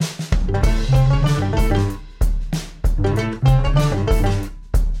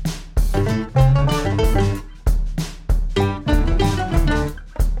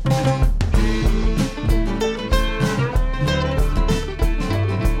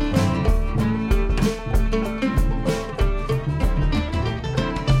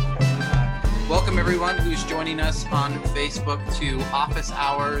listeners joining us on Facebook to Office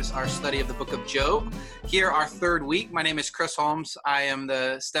Hours, our study of the book of Job. Here, our third week. My name is Chris Holmes. I am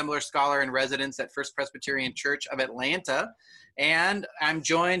the Stembler Scholar in Residence at First Presbyterian Church of Atlanta. And I'm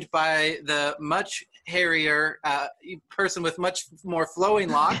joined by the much hairier person with much more flowing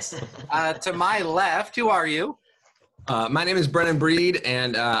locks to my left. Who are you? My name is Brennan Breed,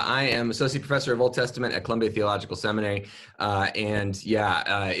 and I am Associate Professor of Old Testament at Columbia Theological Seminary. In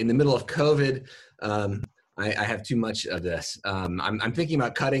the middle of COVID, I have too much of this. I'm thinking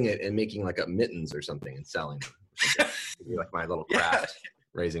about cutting it and making like a mittens or something and selling them. Like my little craft,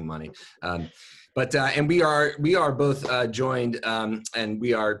 raising money. And we are both joined, and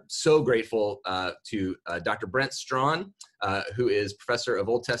we are so grateful to Dr. Brent Strawn, who is Professor of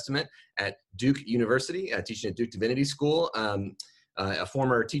Old Testament at Duke University, teaching at Duke Divinity School, a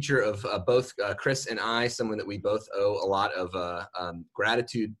former teacher of both Chris and I, someone that we both owe a lot of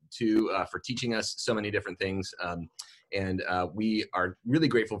gratitude to for teaching us so many different things. We are really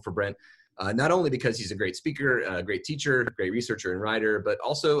grateful for Brent. Not only because he's a great speaker, a great teacher, great researcher and writer, but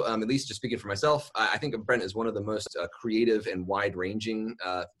also, at least just speaking for myself, I think of Brent as one of the most creative and wide-ranging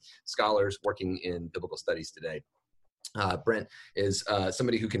scholars working in biblical studies today. Brent is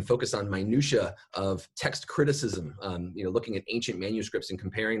somebody who can focus on minutia of text criticism, looking at ancient manuscripts and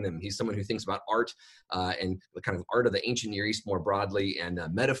comparing them. He's someone who thinks about art and the kind of art of the ancient Near East more broadly, and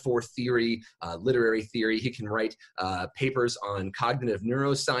metaphor theory, literary theory. He can write papers on cognitive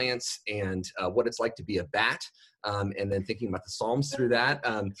neuroscience and what it's like to be a bat. And then thinking about the Psalms through that.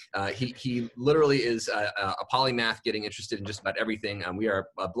 He literally is a polymath, getting interested in just about everything. We are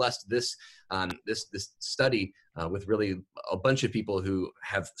blessed this study with really a bunch of people who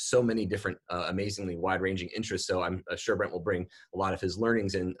have so many different amazingly wide-ranging interests. So I'm sure Brent will bring a lot of his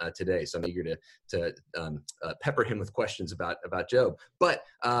learnings in today. So I'm eager to pepper him with questions about Job. But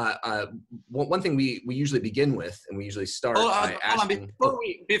one thing we usually begin with, and we usually start by asking.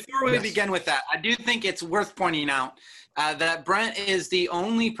 Before we begin with that, I do think it's worth pointing out that Brent is the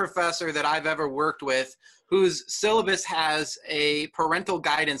only professor that I've ever worked with whose syllabus has a parental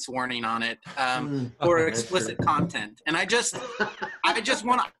guidance warning on it for explicit content. And I just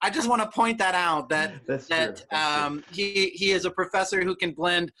want to point that out that he is a professor who can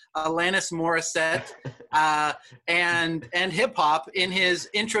blend Alanis Morissette and hip hop in his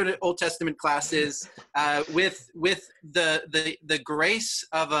intro to Old Testament classes with the grace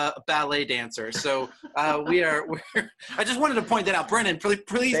of a ballet dancer. So I just wanted to point that out. Brennan,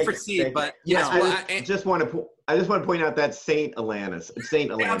 please proceed. But yes, I just want to point out that Saint Alanis.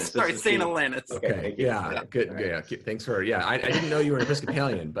 Saint Alanis. Yeah, I'm sorry, Saint Alanis. Okay. Yeah. Good. Yeah. Thanks for. Yeah. I didn't know you were an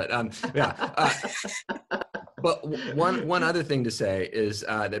Episcopalian, but But one other thing to say is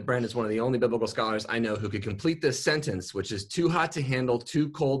that Brent is one of the only biblical scholars I know who could complete this sentence, which is too hot to handle, too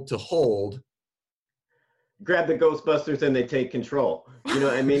cold to hold. Grab the Ghostbusters and they take control.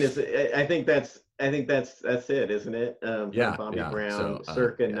 I think that's it, isn't it? Bobby Brown,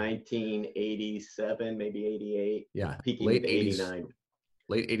 circa 1987, maybe 88. Yeah, peaking late 89.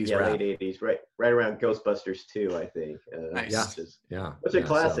 Late 80s yeah, rap. late 80s, right around Ghostbusters 2, I think. Nice. Which a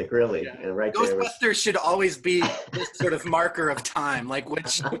classic, really. Yeah. And right Ghostbusters should always be this sort of marker of time, like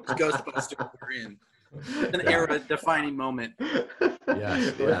which Ghostbusters we're in. An era-defining moment.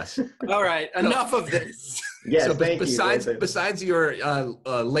 Yes. All right, enough of this. Yes, so besides your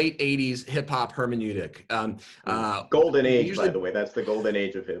late 80s hip-hop hermeneutic. Golden age, by the way. That's the golden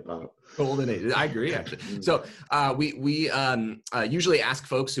age of hip-hop. Golden age. I agree, actually. So we usually ask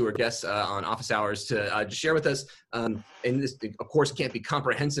folks who are guests on Office Hours to just share with us, and this, of course, can't be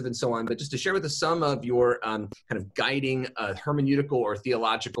comprehensive and so on, but just to share with us some of your kind of guiding hermeneutical or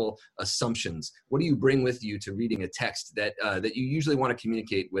theological assumptions. What do you bring with you to reading a text that you usually want to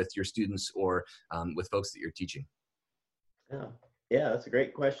communicate with your students or with folks that you're teaching? Yeah, that's a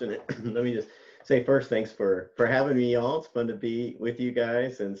great question. Let me just say first, thanks for having me, y'all. It's fun to be with you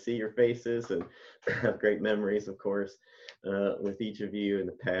guys and see your faces and have great memories, of course, with each of you in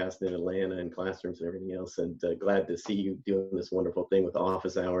the past in Atlanta and classrooms and everything else. And glad to see you doing this wonderful thing with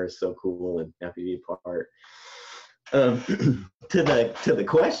Office Hours. So cool, and happy to be a part. To the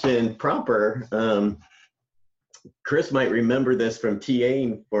question proper, Chris might remember this from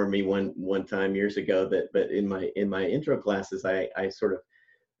TAing for me one time years ago. But in my intro classes, I sort of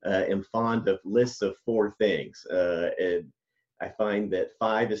am fond of lists of 4 things. I find that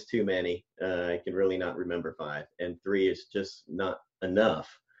 5 is too many. I can really not remember 5, and 3 is just not enough.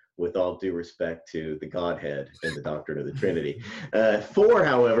 with all due respect to the Godhead and the doctrine of the Trinity. 4,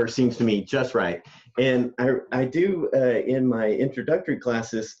 however, seems to me just right. And I do, in my introductory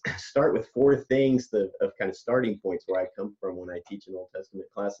classes, start with 4 things of kind of starting points where I come from when I teach an Old Testament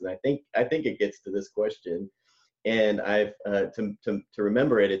class. And I think it gets to this question. And I've, to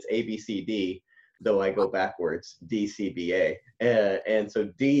remember it, it's A, B, C, D, though I go backwards, D, C, B, A. And so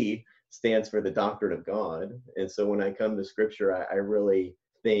D stands for the doctrine of God. And so when I come to Scripture, I really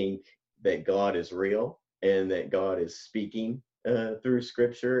think that God is real and that God is speaking through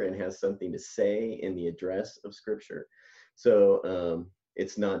Scripture and has something to say in the address of Scripture. So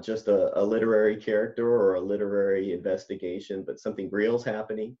it's not just a literary character or a literary investigation, but something real's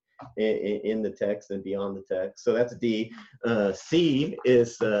happening in the text and beyond the text. So that's D. C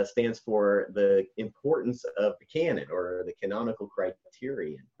stands for the importance of the canon, or the canonical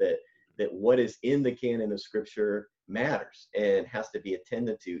criterion, that what is in the canon of Scripture matters and has to be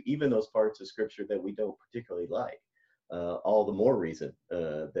attended to, even those parts of Scripture that we don't particularly like. All the more reason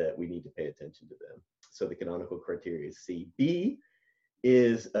that we need to pay attention to them. So the canonical criteria is C. B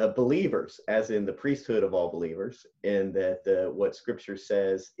is believers, as in the priesthood of all believers, and that what Scripture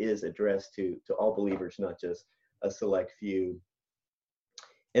says is addressed to all believers, not just a select few.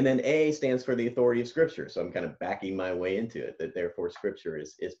 And then A stands for the authority of Scripture. So I'm kind of backing my way into it, that therefore Scripture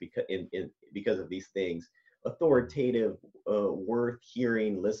is because of these things, authoritative, worth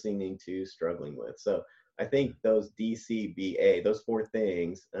hearing, listening to, struggling with. So I think those D, C, B, A, those 4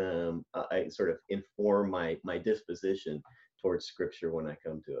 things, I sort of inform my disposition towards Scripture when I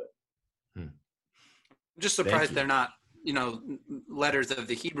come to it. I'm just surprised they're not, letters of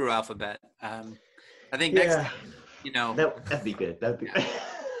the Hebrew alphabet. I think next, that'd be good. That'd be good.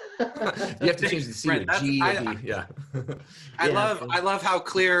 You have to change the C to G. I love how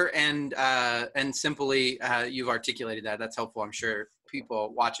clear and simply you've articulated that. That's helpful. I'm sure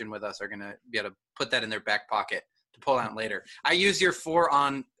people watching with us are going to be able to put that in their back pocket to pull out later. I use your 4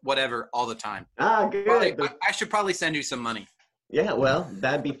 on whatever all the time. Good. I should probably send you some money. Yeah, well,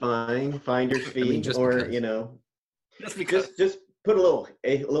 that'd be fine. Finder's fee, just because. Just put a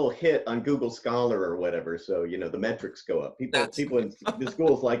little hit on Google Scholar or whatever, so the metrics go up. People in the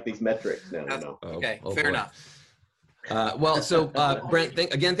schools like these metrics now. Okay, fair enough. Brent,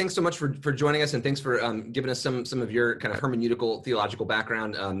 thanks so much for joining us, and thanks for giving us some of your kind of hermeneutical theological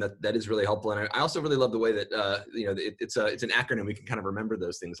background. That is really helpful, and I also really love the way that it's an acronym. We can kind of remember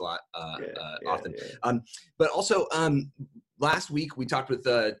those things a lot often. Yeah. But also, last week we talked with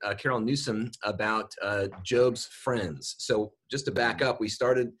Carol Newsom about Job's friends. So just to back up, we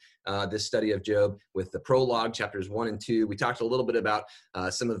started this study of Job with the prologue, chapters 1 and 2. We talked a little bit about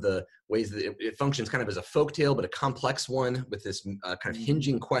some of the ways that it functions kind of as a folktale, but a complex one, with this kind of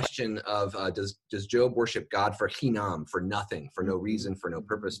hinging question of does Job worship God for hinam, for nothing, for no reason, for no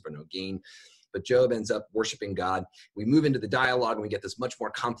purpose, for no gain? But Job ends up worshiping God. We move into the dialogue and we get this much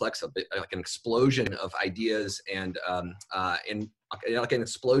more complex, a bit like an explosion of ideas and like an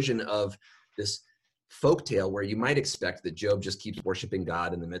explosion of this folktale where you might expect that Job just keeps worshiping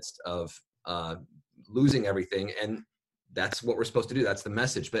God in the midst of losing everything. And that's what we're supposed to do. That's the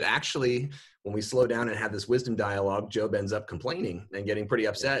message. But actually, when we slow down and have this wisdom dialogue, Job ends up complaining and getting pretty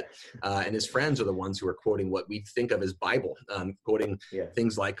upset. And his friends are the ones who are quoting what we think of as Bible, quoting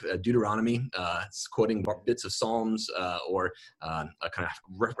things like Deuteronomy, quoting bits of Psalms, or kind of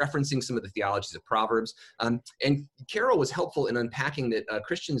referencing some of the theologies of Proverbs. And Carol was helpful in unpacking that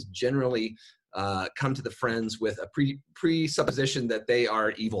Christians generally come to the friends with a presupposition that they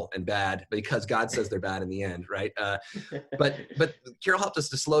are evil and bad because God says they're bad in the end, right? But Carol helped us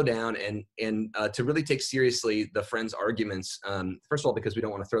to slow down and to really take seriously the friends' arguments. First of all, because we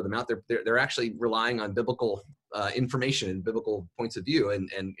don't want to throw them out there. They're actually relying on biblical information and biblical points of view and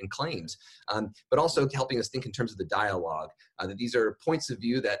claims, but also helping us think in terms of the dialogue, that these are points of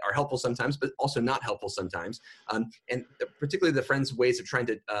view that are helpful sometimes, but also not helpful sometimes. And particularly the friends' ways of trying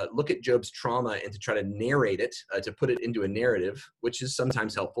to look at Job's trauma and to try to narrate it, to put it into a narrative, which is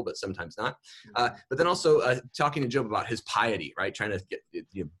sometimes helpful, but sometimes not. But then also talking to Job about his piety, right? Trying to get,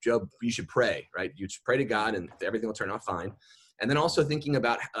 Job, you should pray, right? You should pray to God and everything will turn out fine. And then also thinking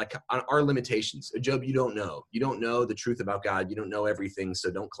about our limitations. Job, you don't know. You don't know the truth about God. You don't know everything,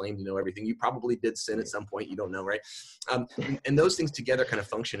 so don't claim to know everything. You probably did sin at some point. You don't know, right? And those things together kind of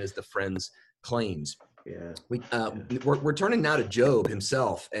function as the friends' claims. Yeah. We're turning now to Job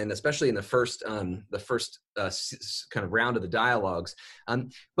himself, and especially in the first kind of round of the dialogues.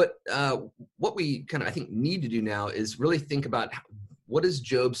 But what we kind of, I think, need to do now is really think about what is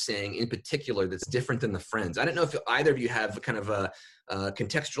Job saying in particular that's different than the friends. I don't know if either of you have kind of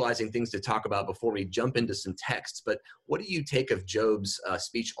contextualizing things to talk about before we jump into some texts. But what do you take of Job's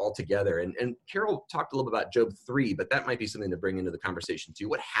speech altogether? And Carol talked a little bit about Job 3, but that might be something to bring into the conversation too.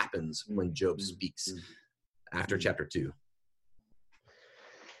 What happens when Job speaks after chapter 2?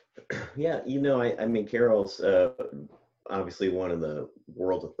 Yeah, I mean, Carol's obviously one of the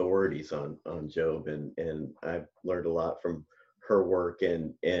world authorities on Job, and I've learned a lot from her work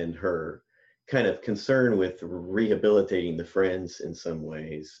and her kind of concern with rehabilitating the friends in some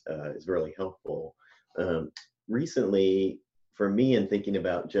ways is really helpful. Recently, for me, in thinking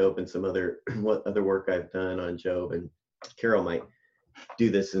about Job and some other work I've done on Job, and Carol might do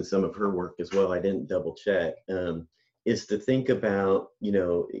this in some of her work as well, I didn't double check, is to think about,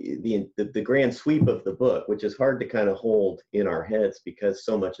 the grand sweep of the book, which is hard to kind of hold in our heads because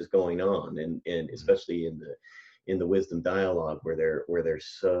so much is going on, and especially in the wisdom dialogue where they're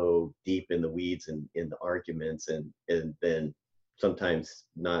so deep in the weeds and in the arguments, and then sometimes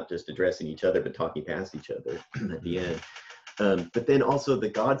not just addressing each other but talking past each other at the end. But then also the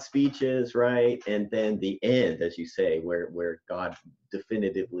God speeches, right? And then the end, as you say, where God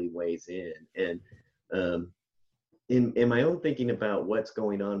definitively weighs in. And in my own thinking about what's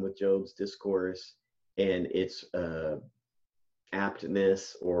going on with Job's discourse and its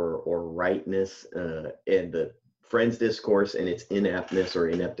aptness or rightness, and the friend's discourse and its inaptness or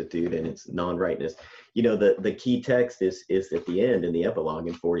ineptitude and its non-rightness, the key text is at the end in the epilogue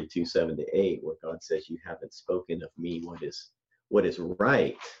in 42:7-8, where God says, "You haven't spoken of me what is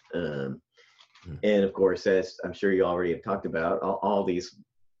right." And of course, as I'm sure you already have talked about, all these,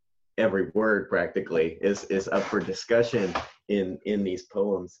 every word practically is up for discussion in these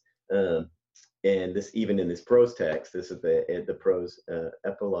poems, and this, even in this prose text, this is the prose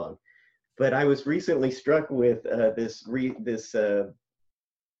epilogue. But I was recently struck with this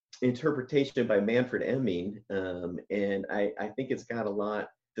interpretation by Manfred Emming, and I think it's got a lot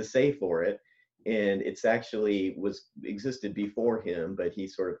to say for it. And it's actually existed before him, but he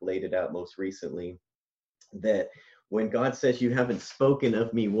sort of laid it out most recently, that when God says, "You haven't spoken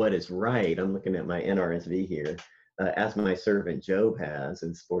of me what is right," I'm looking at my NRSV here, as my servant Job has,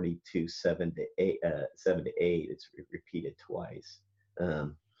 in 42:7-8, it's repeated twice.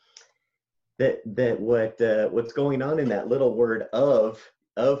 What's going on in that little word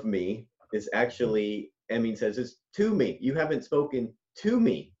of me is actually, Emming says, is to me. You haven't spoken to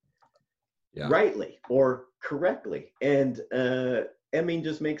me rightly or correctly. And Emming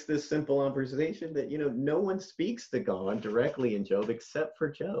just makes this simple observation that, no one speaks to God directly in Job except for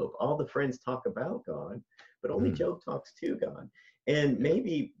Job. All the friends talk about God, but only Job talks to God. And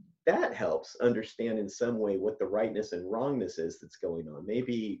maybe that helps understand in some way what the rightness and wrongness is that's going on.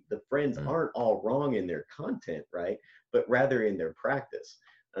 Maybe the friends aren't all wrong in their content, right? But rather in their practice.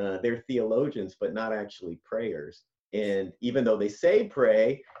 They're theologians, but not actually prayers. And even though they say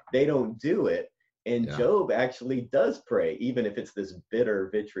pray, they don't do it. And Job actually does pray, even if it's this bitter,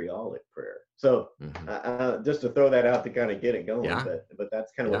 vitriolic prayer. So just to throw that out to kind of get it going, but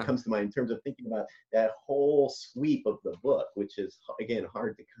that's kind of what comes to mind in terms of thinking about that whole sweep of the book, which is, again,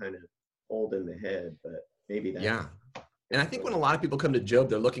 hard to kind of hold in the head, but maybe that's... And I think when a lot of people come to Job,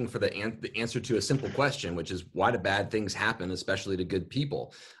 they're looking for the answer to a simple question, which is, why do bad things happen, especially to good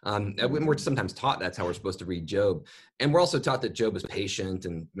people? And we're sometimes taught that's how we're supposed to read Job. And we're also taught that Job is patient,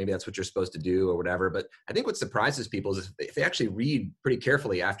 and maybe that's what you're supposed to do or whatever. But I think what surprises people is if they actually read pretty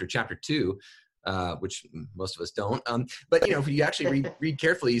carefully after chapter 2, which most of us don't. But if you actually read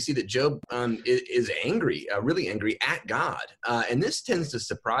carefully, you see that Job is angry, really angry at God. And this tends to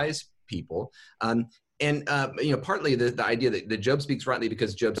surprise people. And partly the idea that Job speaks rightly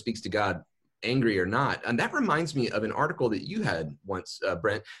because Job speaks to God, angry or not. And that reminds me of an article that you had once,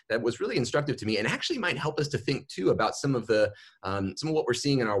 Brent, that was really instructive to me and actually might help us to think too about some of what we're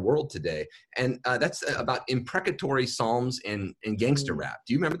seeing in our world today. And that's about imprecatory psalms and gangster rap.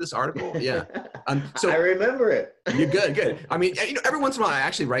 Do you remember this article? Yeah. So I remember it. You're good. I mean, every once in a while I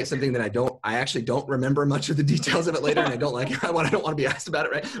actually write something that I actually don't remember much of the details of it later, and I don't like it. I don't want to be asked about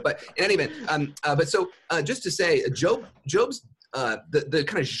it, right? But in any event, just to say, Job's the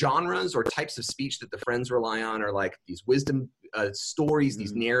kind of genres or types of speech that the friends rely on are like these wisdom stories,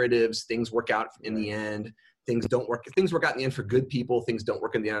 these narratives. Things work out in the end. Things don't work. Things work out in the end for good people. Things don't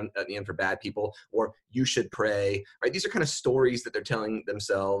work at the end for bad people. Or you should pray. Right? These are kind of stories that they're telling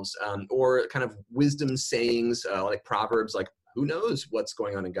themselves, or kind of wisdom sayings like Proverbs, like, who knows what's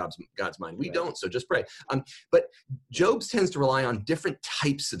going on in God's mind? We don't, so just pray. But Job tends to rely on different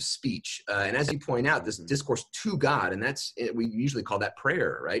types of speech. And as you point out, this discourse to God, and we usually call that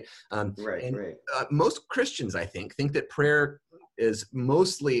prayer, right? Most Christians, I think that prayer is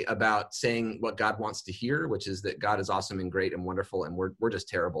mostly about saying what God wants to hear, which is that God is awesome and great and wonderful, and we're just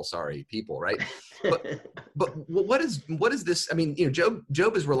terrible, sorry people, right? But what is this? I mean,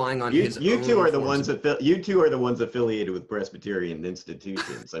 Job is relying on his you own two are the forms ones you two are the ones affiliated with Presbyterian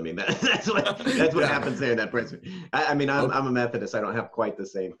institutions. I mean, that's what happens there. That I mean, I'm a Methodist. I don't have quite the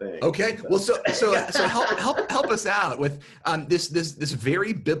same thing. Okay, well, so help us out with this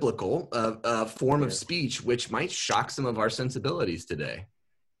very biblical form of speech, which might shock some of our sensibilities today.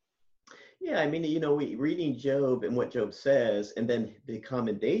 Yeah, I mean, reading Job and what Job says, and then the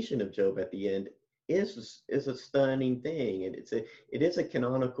commendation of Job at the end is a stunning thing, and it is a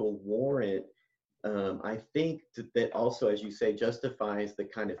canonical warrant. I think that also, as you say, justifies the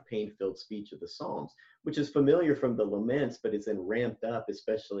kind of pain-filled speech of the Psalms, which is familiar from the laments, but it's then ramped up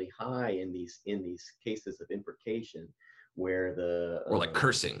especially high in these cases of imprecation, where or like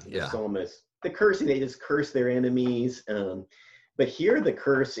cursing, the psalmist, the cursing, they just curse their enemies. But here the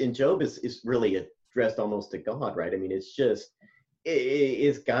curse in Job is really addressed almost to God, right? I mean,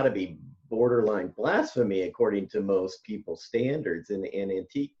 it's got to be borderline blasphemy according to most people's standards and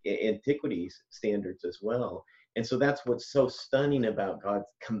antiquities standards as well. And so that's what's so stunning about God's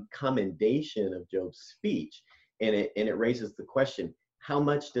commendation of Job's speech. And it raises the question, how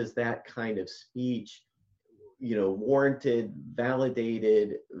much does that kind of speech, warranted,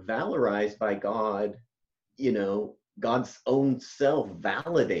 validated, valorized by God, God's own self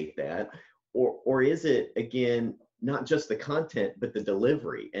validate that, or is it, again, not just the content, but the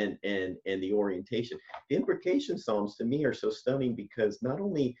delivery and the orientation? The imprecation Psalms to me are so stunning because not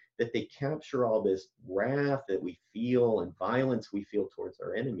only that they capture all this wrath that we feel and violence we feel towards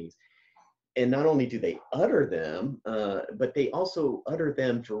our enemies, and not only do they utter them, but they also utter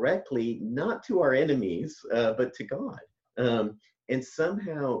them directly, not to our enemies, but to God. And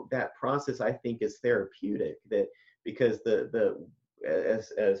somehow that process, I think, is therapeutic. That because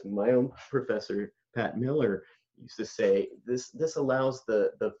as my own professor Pat Miller used to say, this allows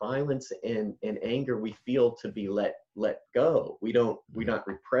the violence and anger we feel to be let go. We're not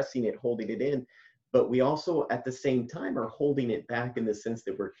repressing it, holding it in, but we also at the same time are holding it back in the sense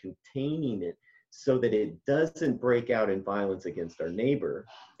that we're containing it so that it doesn't break out in violence against our neighbor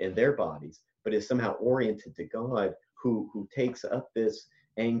and their bodies, but is somehow oriented to God, who takes up this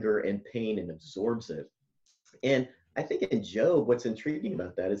anger and pain and absorbs it. And I think in Job, what's intriguing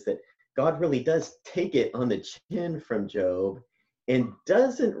about that is that God really does take it on the chin from Job and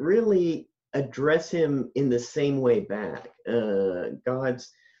doesn't really address him in the same way back.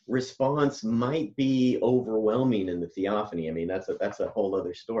 God's response might be overwhelming in the theophany. I mean, that's a whole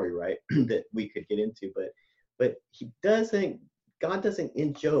other story, right? That we could get into, but God doesn't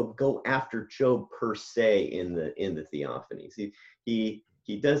in Job go after Job per se in the theophanies. He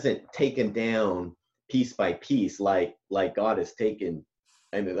doesn't take him down piece by piece like God has taken.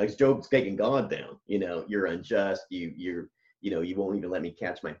 I mean, like Job's taking God down. You're unjust. You won't even let me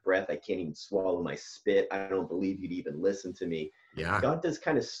catch my breath. I can't even swallow my spit. I don't believe you'd even listen to me. Yeah. God does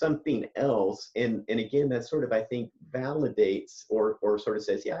kind of something else, and again, that sort of, I think, validates or sort of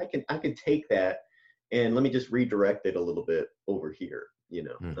says, yeah, I can take that, and let me just redirect it a little bit over here.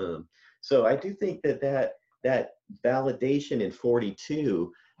 So I do think that validation in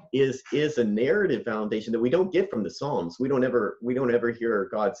 42 is a narrative validation that we don't get from the Psalms. We don't ever hear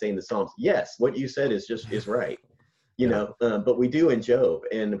God saying the Psalms, yes, what you said is right, but we do in Job.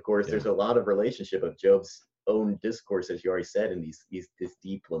 And of course, there's a lot of relationship of Job's own discourse, as you already said, in these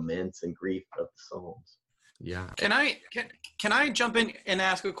deep laments and grief of the Psalms. Yeah. Can I jump in and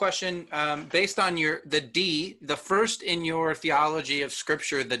ask a question based on the first in your theology of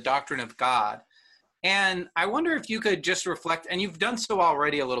Scripture, the doctrine of God? And I wonder if you could just reflect, and you've done so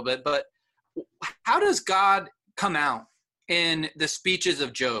already a little bit, but how does God come out in the speeches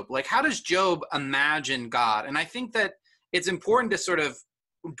of Job? Like, how does Job imagine God? And I think that it's important to sort of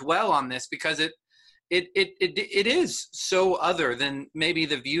dwell on this because it is so other than maybe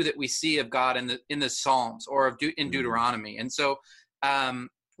the view that we see of God in the Psalms or in Deuteronomy. And so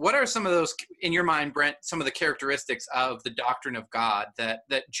what are some of those, in your mind, Brent, some of the characteristics of the doctrine of God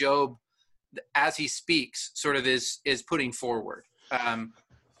that Job, as he speaks, sort of is putting forward?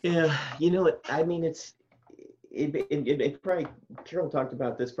 Yeah, I mean, it probably, Carol talked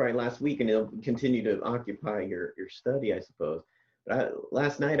about this probably last week, and it'll continue to occupy your study, I suppose.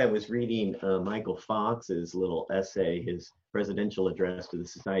 Last night I was reading Michael Fox's little essay, his presidential address to the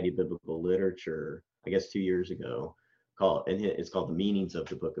Society of Biblical Literature, I guess 2 years ago, it's called The Meanings of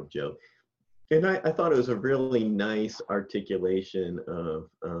the Book of Job. And I thought it was a really nice articulation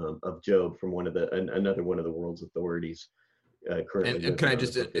of Job from another one of the world's authorities. currently. And can I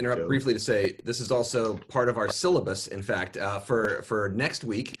just interrupt briefly to say, this is also part of our syllabus, in fact, for next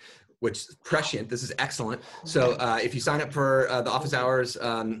week, which prescient, this is excellent. So if you sign up for the office hours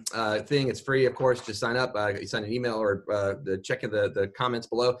thing, it's free, of course, just sign up, you sign an email or check in the comments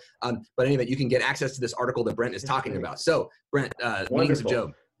below. But anyway, you can get access to this article that Brent is talking about. So Brent, Meanings of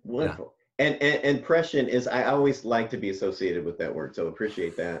Job. Wonderful. Yeah. And prescient is, I always like to be associated with that word, so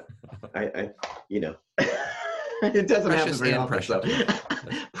appreciate that. I you know. It doesn't happen very often. So.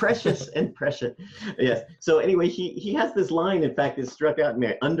 Precious and prescient. Yes. So anyway, he has this line, in fact, it struck out me.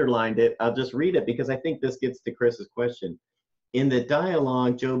 I underlined it. I'll just read it because I think this gets to Chris's question. In the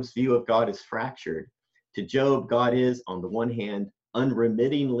dialogue, Job's view of God is fractured. To Job, God is, on the one hand,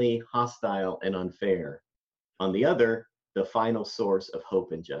 unremittingly hostile and unfair. On the other, the final source of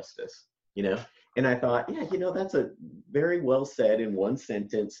hope and justice. You know? And I thought, yeah, you know, that's a very well said in one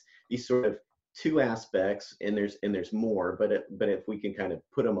sentence. These sort of two aspects, and there's more, but if we can kind of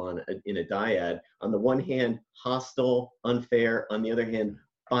put them in a dyad, on the one hand, hostile, unfair, on the other hand,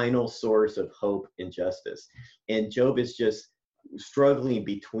 final source of hope and justice. And Job is just struggling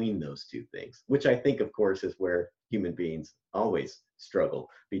between those two things, which I think, of course, is where human beings always struggle,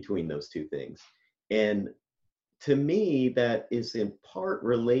 between those two things. And to me, that is in part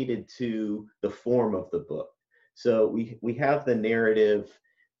related to the form of the book. So we have the narrative,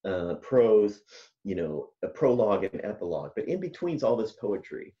 prose, you know, a prologue and epilogue, but in between's all this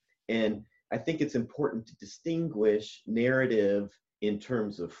poetry. And I think it's important to distinguish narrative in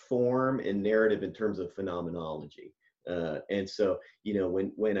terms of form and narrative in terms of phenomenology. And so, you know,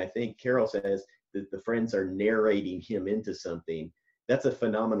 when I think Carol says that the friends are narrating him into something, that's a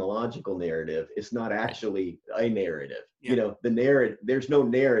phenomenological narrative. It's not actually a narrative. Yeah. You know, the narrative, there's no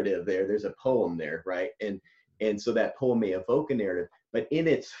narrative there. There's a poem there, right? And so that poem may evoke a narrative, but in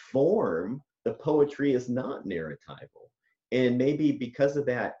its form, the poetry is not narratival. And maybe because of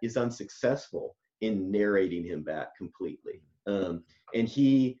that is unsuccessful in narrating him back completely. And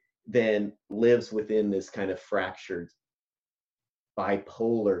he then lives within this kind of fractured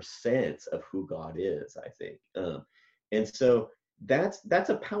bipolar sense of who God is, I think. And so that's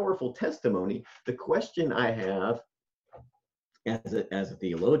a powerful testimony. The question I have as a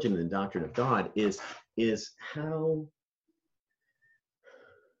theologian in the doctrine of God is how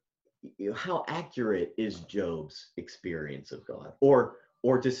accurate is Job's experience of God? Or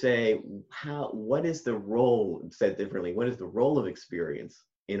to say, what is the role, said differently, what is the role of experience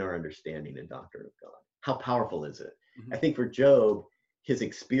in our understanding and doctrine of God? How powerful is it? Mm-hmm. I think for Job, his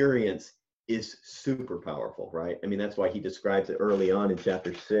experience is super powerful, right? I mean, that's why he describes it early on in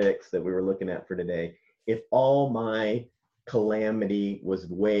chapter 6 that we were looking at for today. If all my calamity was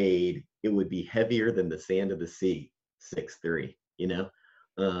weighed, it would be heavier than the sand of the sea, 6:3, you know?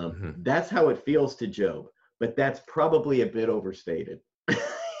 That's how it feels to Job, but that's probably a bit overstated,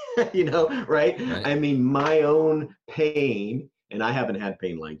 you know, right? I mean, my own pain, and I haven't had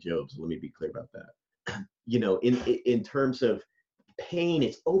pain like Job, so let me be clear about that. You know, in terms of pain,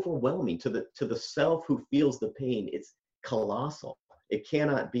 it's overwhelming to the self who feels the pain. It's colossal. It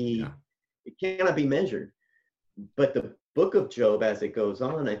cannot be measured. But the book of Job, as it goes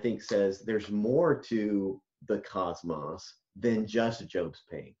on, I think says there's more to the cosmos than just Job's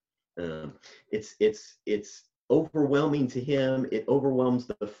pain. It's overwhelming to him. It overwhelms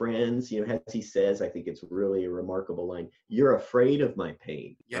the friends. You know, as he says, I think it's really a remarkable line. You're afraid of my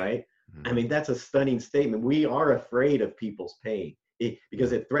pain, right? Mm-hmm. I mean, that's a stunning statement. We are afraid of people's pain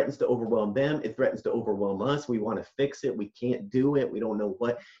because it threatens to overwhelm them. It threatens to overwhelm us. We want to fix it. We can't do it. We don't know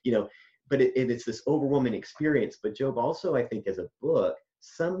what, you know, but it's this overwhelming experience. But Job also, I think, as a book,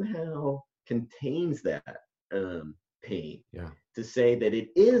 somehow contains that pain, to say that it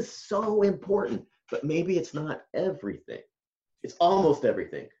is so important, but maybe it's not everything. It's almost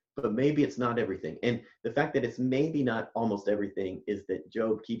everything, but maybe it's not everything. And the fact that it's maybe not almost everything is that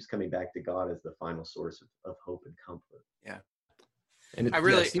Job keeps coming back to God as the final source of hope and comfort. Yeah. And I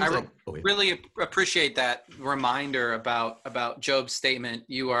really appreciate that reminder about Job's statement,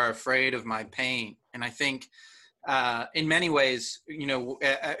 "You are afraid of my pain." And I think in many ways, you know,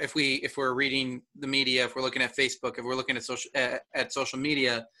 if we're reading the media, if we're looking at Facebook, if we're looking at social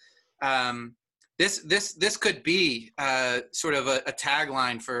media, this could be sort of a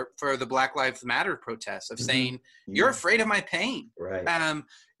tagline for the Black Lives Matter protests of saying, "You're afraid of my pain." Right.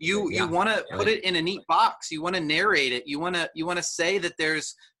 You want to put it in a neat box. You want to narrate it. You want to say that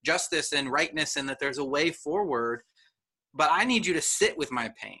there's justice and rightness and that there's a way forward. But I need you to sit with my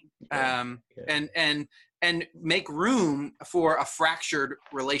pain, and make room for a fractured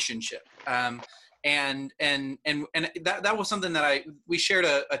relationship. and that was something that we shared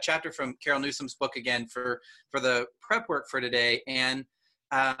a chapter from Carol Newsom's book again for the prep work for today. And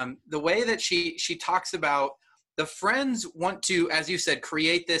the way that she talks about the friends want to, as you said,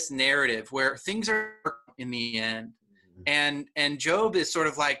 create this narrative where things are in the end. And Job is sort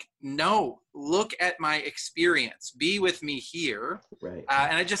of like, no, look at my experience, be with me here. Right.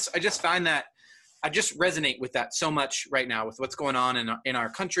 And I just find that I just resonate with that so much right now with what's going on in our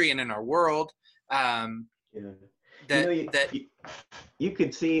country and in our world. You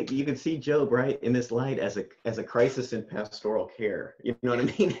could see Job, right, in this light as a crisis in pastoral care. You know what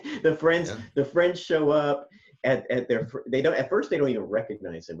I mean? The friends show up at first they don't even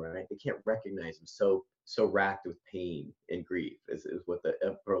recognize him, right? They can't recognize him, so racked with pain and grief is what the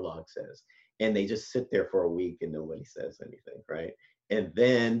prologue says. And they just sit there for a week and nobody says anything, right? And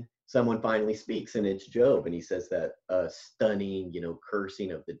then someone finally speaks, and it's Job, and he says that stunning,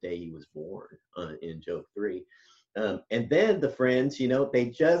 cursing of the day he was born in Job 3. And then the friends, they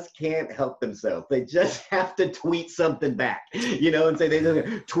just can't help themselves. They just have to tweet something back, and say,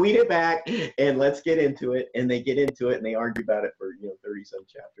 they tweet it back and let's get into it. And they get into it and they argue about it for, 30 some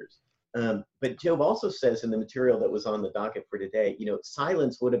chapters. But Job also says in the material that was on the docket for today,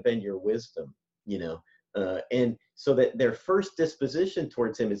 silence would have been your wisdom, and so that their first disposition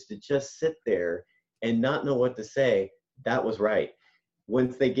towards him is to just sit there and not know what to say. That was right.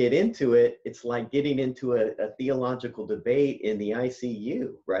 Once they get into it, it's like getting into a theological debate in the ICU,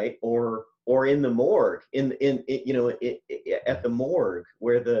 right? Or in the morgue, at the morgue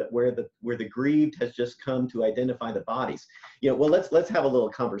where the grieved has just come to identify the bodies. Well, let's have a little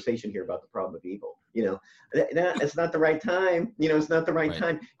conversation here about the problem of evil. It's not the right time. It's not the right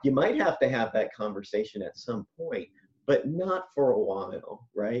time. You might have to have that conversation at some point, but not for a while,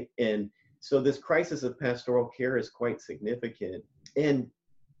 right? And so this crisis of pastoral care is quite significant. And,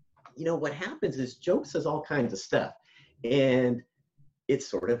 what happens is Job says all kinds of stuff, and it's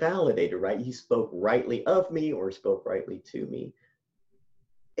sort of validated, right? He spoke rightly of me or spoke rightly to me.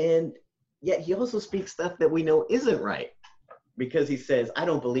 And yet he also speaks stuff that we know isn't right, because he says, I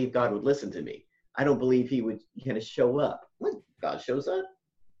don't believe God would listen to me. I don't believe he would kind of show up. When God shows up,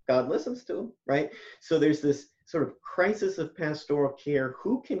 God listens to him, right? So there's this sort of crisis of pastoral care.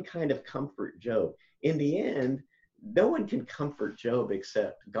 Who can kind of comfort Job? In the end, no one can comfort Job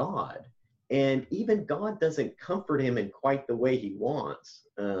except God. And even God doesn't comfort him in quite the way he wants.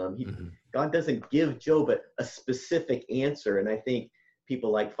 God doesn't give Job a specific answer. And I think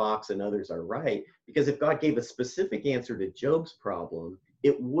people like Fox and others are right, because if God gave a specific answer to Job's problem,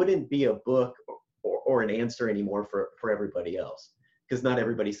 it wouldn't be a book or an answer anymore for everybody else, because not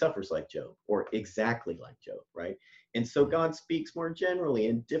everybody suffers like Job or exactly like Job, right? And so God speaks more generally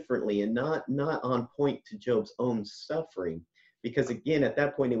and differently and not on point to Job's own suffering, because again, at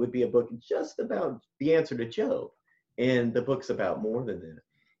that point, it would be a book just about the answer to Job, and the book's about more than that.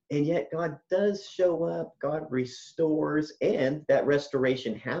 And yet God does show up, God restores, and that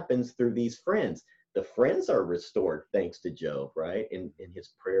restoration happens through these friends. The friends are restored thanks to Job, right? In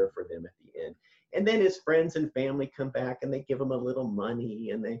his prayer for them at the end. And then his friends and family come back and they give him a little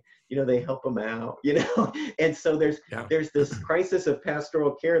money and they help him out, And so there's this crisis of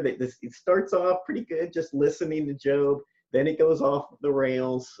pastoral care that it starts off pretty good, just listening to Job. Then it goes off the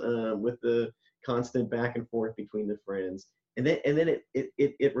rails with the constant back and forth between the friends. And then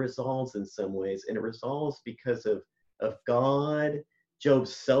it resolves in some ways, and it resolves because of God,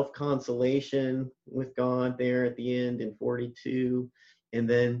 Job's self-consolation with God there at the end in 42, and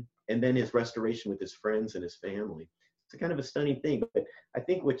then his restoration with his friends and his family. It's a kind of a stunning thing. But I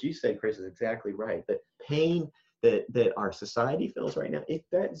think what you said, Chris, is exactly right. The pain that our society feels right now, it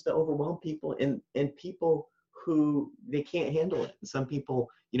threatens to overwhelm people, and people who they can't handle it. And some people,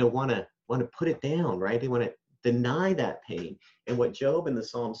 want to put it down, right? They want to deny that pain. And what Job and the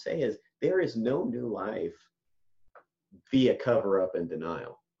Psalms say is there is no new life via cover up and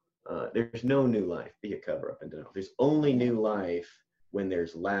denial. There's no new life via cover up and denial. There's only new life when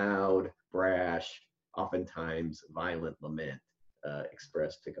there's loud, brash, oftentimes violent lament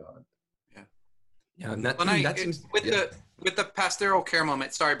expressed to God. Yeah, and with the pastoral care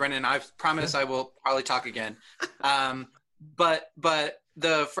moment. Sorry, Brendan. I promise I will probably talk again. But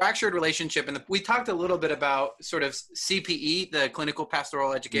the fractured relationship, and we talked a little bit about sort of CPE, the clinical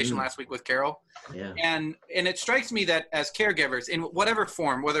pastoral education, last week with Carol. Yeah. And it strikes me that as caregivers, in whatever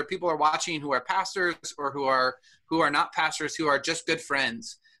form, whether people are watching who are pastors or who are not pastors, who are just good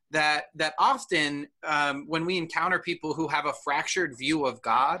friends, that often when we encounter people who have a fractured view of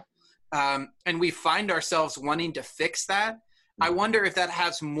God, and we find ourselves wanting to fix that, I wonder if that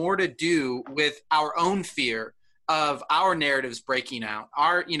has more to do with our own fear of our narratives breaking out.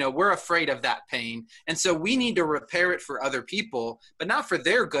 We're afraid of that pain. And so we need to repair it for other people, but not for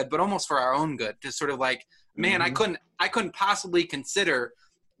their good, but almost for our own good. To sort of like, man, I couldn't possibly consider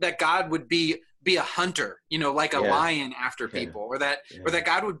that God would be a hunter, like a lion after people, or that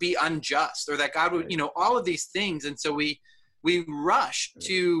God would be unjust, or that God would, all of these things. And so we rush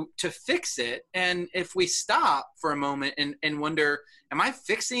to fix it. And if we stop for a moment and wonder, am I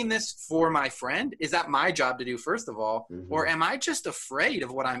fixing this for my friend? Is that my job to do, first of all? Or am I just afraid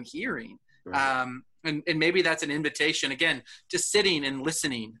of what I'm hearing? And maybe that's an invitation, again, to sitting and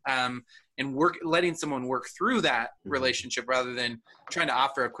listening, and letting someone work through that relationship rather than trying to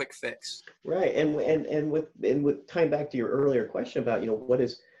offer a quick fix. Right. And with tying back to your earlier question about, what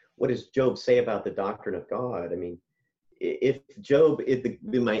does Job say about the doctrine of God? I mean, if Job,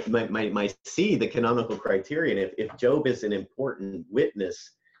 my C, the canonical criterion, if Job is an important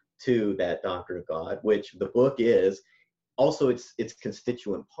witness to that doctrine of God, which the book is, also its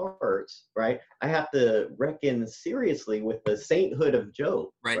constituent parts, right? I have to reckon seriously with the sainthood of Job,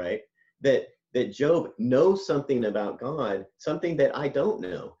 right? That Job knows something about God, something that I don't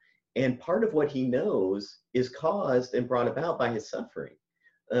know. And part of what he knows is caused and brought about by his suffering.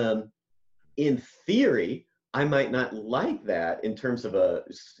 In theory, I might not like that in terms of a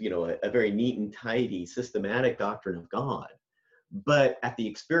very neat and tidy, systematic doctrine of God. But at the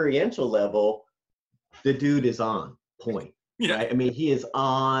experiential level, the dude is on point, right? I mean, he is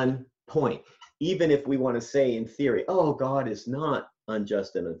on point. Even if we want to say in theory, oh, God is not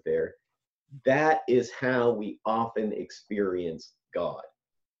unjust and unfair, that is how we often experience God.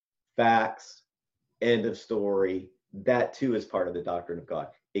 Facts, end of story. That too is part of the doctrine of God.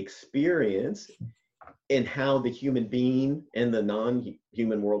 Experience and how the human being and the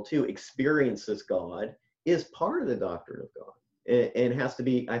non-human world too experiences God is part of the doctrine of God, and has to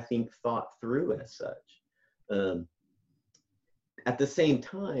be, I think, thought through as such. At the same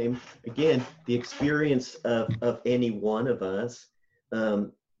time, again, the experience of any one of us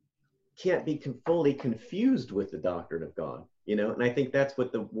can't be fully confused with the doctrine of God, and I think that's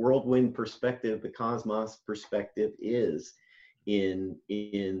what the whirlwind perspective, the cosmos perspective is in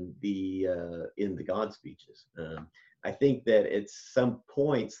the God speeches. I think that at some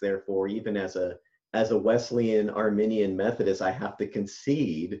points, therefore, even as a Wesleyan Arminian Methodist, I have to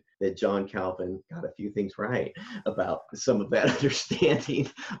concede that John Calvin got a few things right about some of that understanding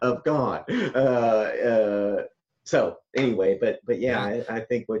of God. So anyway, but yeah, I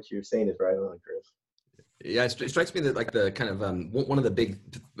think what you're saying is right on, Chris. Yeah, it strikes me that like the kind of one of the big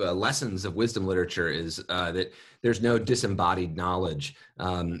lessons of wisdom literature is that there's no disembodied knowledge.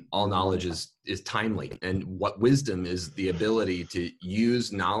 All knowledge is timely, and what wisdom is the ability to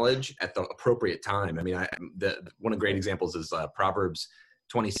use knowledge at the appropriate time. I mean, one of the great examples is Proverbs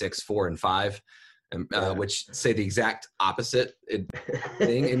 26, 4 and 5. Which say the exact opposite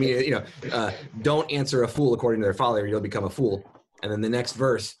thing. I mean, don't answer a fool according to their folly, or you'll become a fool. And then the next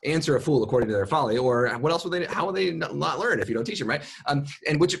verse, answer a fool according to their folly, or what else how will they not learn if you don't teach them, right?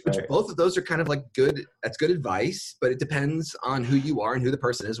 And which both of those are kind of like good, that's good advice, but it depends on who you are and who the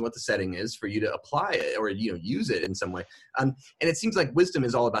person is and what the setting is for you to apply it or, use it in some way. And it seems like wisdom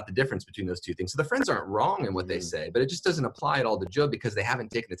is all about the difference between those two things. So the friends aren't wrong in what they say, but it just doesn't apply at all to Job because they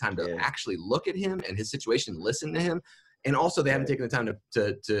haven't taken the time to actually look at him and his situation, listen to him. And also, they haven't taken the time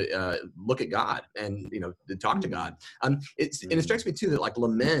to look at God and to talk to God. And it strikes me too that like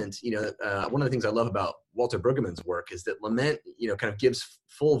lament, one of the things I love about Walter Brueggemann's work is that lament, kind of gives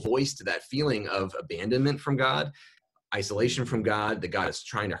full voice to that feeling of abandonment from God, isolation from God, that God is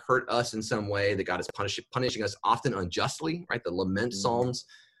trying to hurt us in some way, that God is punishing us often unjustly. Right? The lament psalms.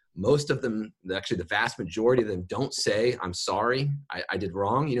 Most of them, actually the vast majority of them, don't say, I'm sorry, I did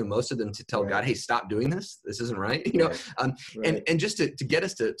wrong. Most of them to tell God, hey, stop doing this. This isn't right. And just to get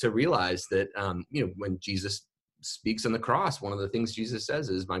us to realize that, when Jesus speaks on the cross, one of the things Jesus says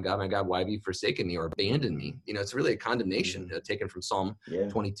is, my God, why have you forsaken me or abandoned me? It's really a condemnation taken from Psalm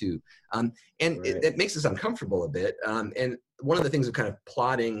 22. It makes us uncomfortable a bit. And one of the things of kind of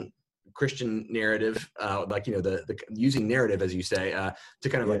plotting Christian narrative, the using narrative, as you say, to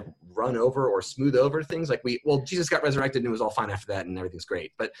kind of like run over or smooth over things like Jesus got resurrected and it was all fine after that and everything's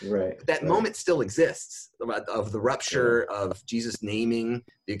great. But that moment still exists of the rupture of Jesus naming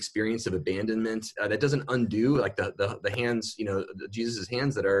the experience of abandonment. That doesn't undo like the hands, Jesus's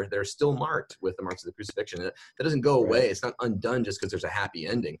hands that are still marked with the marks of the crucifixion. That doesn't go away. It's not undone just because there's a happy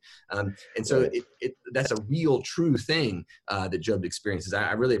ending. And so that's a real true thing that Job experiences.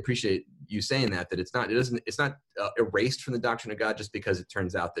 I really appreciate you saying that it's not erased from the doctrine of God just because it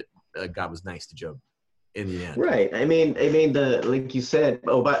turns out that God was nice to Job. in the end. Right. I mean, the like you said.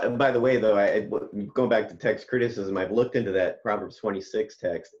 Oh, by the way, though, going back to text criticism, I've looked into that Proverbs 26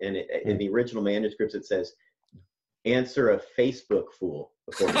 text, and in the original manuscripts, it says, "Answer a Facebook fool,"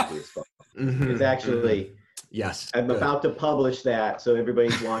 according to his phone. It's actually. Yes. I'm about to publish that, so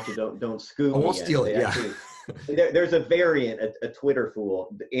everybody's watching. Don't scoop. I won't steal it. Actually, there's a variant, a Twitter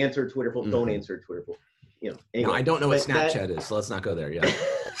fool. Answer Twitter fool. Don't answer Twitter fool. You know. Anyway, no, I don't know what Snapchat is, so let's not go there. Yeah.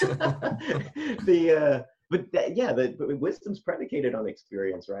 But wisdom's predicated on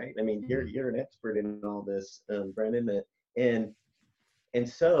experience, right? I mean, you're an expert in all this, Brennan, and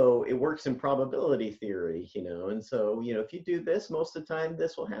so it works in probability theory, you know. And so, you know, if you do this most of the time,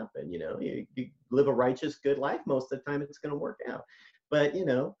 this will happen. You know, you live a righteous, good life most of the time, it's going to work out. But you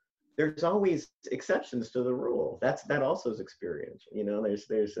know, there's always exceptions to the rule. That also is experience. You know,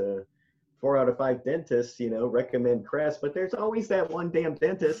 there's a 4 out of 5 dentists, you know, recommend Crest, but there's always that one damn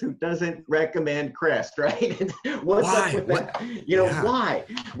dentist who doesn't recommend Crest, right? What's up with that? You know, why?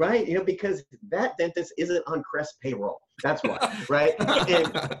 Right? You know, because that dentist isn't on Crest payroll. That's why, right?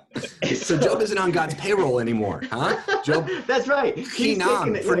 So Job isn't on God's payroll anymore, huh? Job. That's right. He's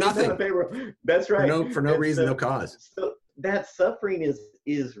for nothing. That's right. For no reason, no cause. So that suffering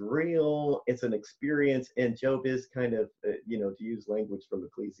is real. It's an experience, and Job is kind of, you know, to use language from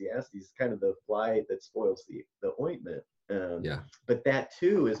Ecclesiastes, kind of the fly that spoils the ointment. But that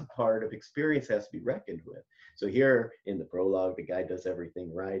too is a part of experience, has to be reckoned with. So here in the prologue, the guy does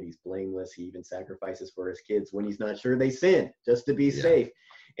everything right. He's blameless. He even sacrifices for his kids when he's not sure they sin, just to be safe.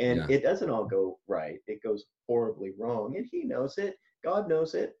 And it doesn't all go right. It goes horribly wrong, and he knows it. God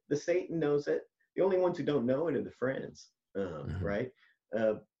knows it. The Satan knows it. The only ones who don't know it are the friends. Right?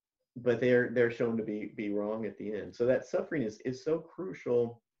 But they're shown to be wrong at the end. So that suffering is so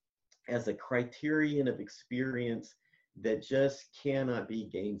crucial as a criterion of experience that just cannot be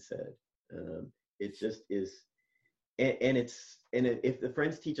gainsaid. It just is, and if the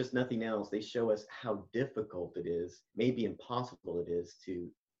friends teach us nothing else, they show us how difficult it is, maybe impossible it is to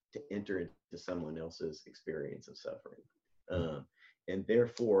enter into someone else's experience of suffering, and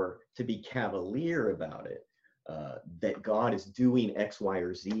therefore to be cavalier about it. That God is doing X, Y,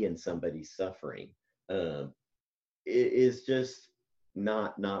 or Z in somebody's suffering, it is just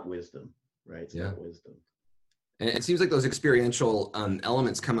not wisdom, right? It's not wisdom. And it seems like those experiential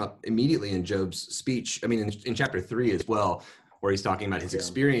elements come up immediately in Job's speech. I mean, in chapter 3 as well, where he's talking about his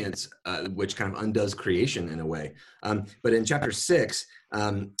experience, which kind of undoes creation in a way. But in chapter 6,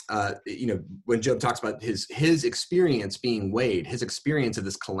 you know, when Job talks about his experience being weighed, his experience of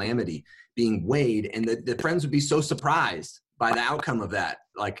this calamity being weighed, and the friends would be so surprised by the outcome of that.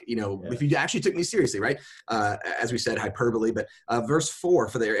 Like, you know, if you actually took me seriously, right? As we said, hyperbole, but verse 4,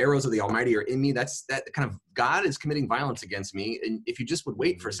 for the arrows of the Almighty are in me. That's that kind of, God is committing violence against me. And if you just would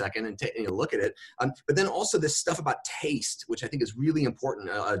wait for a second and look at it. But then also this stuff about taste, which I think is really important.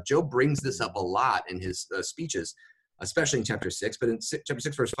 Job brings this up a lot in his speeches, especially in chapter 6, but in chapter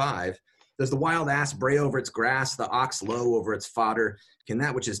 6, verse 5, does the wild ass bray over its grass, the ox low over its fodder? Can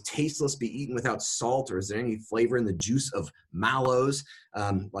that which is tasteless be eaten without salt, or is there any flavor in the juice of mallows,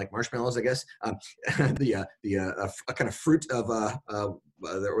 like marshmallows, I guess? A kind of fruit of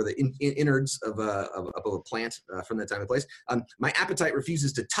or the innards of a plant from that time and place. My appetite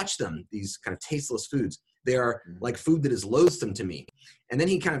refuses to touch them, these kind of tasteless foods. They are like food that is loathsome to me. And then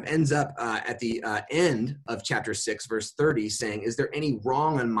he kind of ends up at the end of chapter 6, verse 30, saying, is there any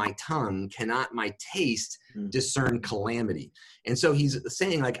wrong on my tongue? Cannot my taste discern calamity? And so he's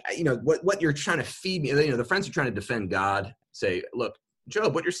saying, like, you know, what you're trying to feed me, you know, the friends are trying to defend God, say, look,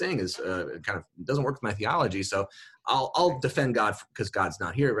 Job, what you're saying is kind of doesn't work with my theology, so I'll defend God because God's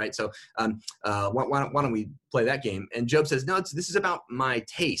not here, right? So why don't we play that game? And Job says, no, this is about my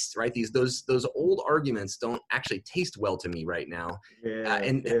taste, right? Those old arguments don't actually taste well to me right now.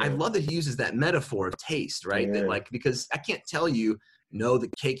 I love that he uses that metaphor of taste, right? That, like, because I can't tell you, no, the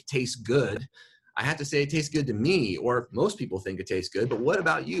cake tastes good. I have to say it tastes good to me, or most people think it tastes good, but what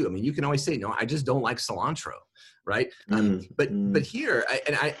about you? I mean, you can always say, no, I just don't like cilantro, right? But here,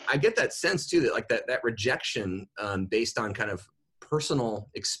 I get that sense too, that like that rejection based on kind of personal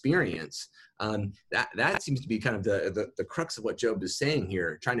experience, that seems to be kind of the crux of what Job is saying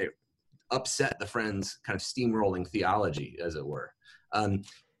here, trying to upset the friends' kind of steamrolling theology, as it were.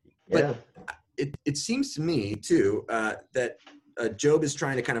 But it seems to me too that Job is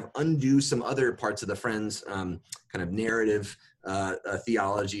trying to kind of undo some other parts of the friends' kind of narrative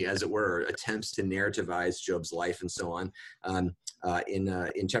theology, as it were, attempts to narrativize Job's life and so on.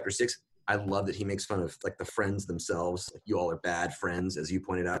 In chapter 6, I love that he makes fun of like the friends themselves. Like, you all are bad friends, as you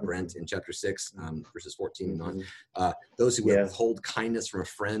pointed out, Brent, in chapter 6, verses 14 and on. Those who withhold kindness from a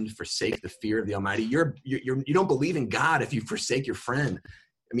friend forsake the fear of the Almighty. You don't believe in God if you forsake your friend.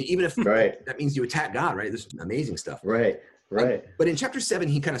 I mean, even if that means you attack God, right? This is amazing stuff. Right. But in chapter 7,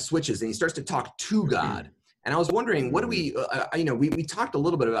 he kind of switches and he starts to talk to God. And I was wondering, what do we, we talked a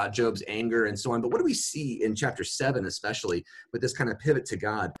little bit about Job's anger and so on, but what do we see in chapter 7, especially with this kind of pivot to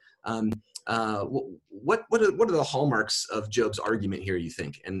God? What are the hallmarks of Job's argument here, you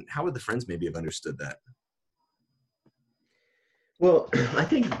think? And how would the friends maybe have understood that? Well, I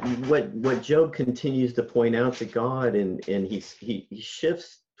think what Job continues to point out to God, and he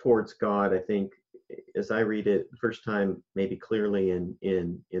shifts towards God, I think, as I read it the first time, maybe clearly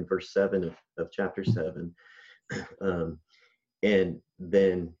in verse 7 of chapter 7, and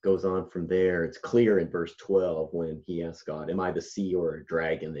then goes on from there. It's clear in verse 12 when he asks God, "Am I the sea or a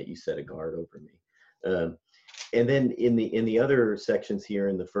dragon that you set a guard over me?" And then in the other sections here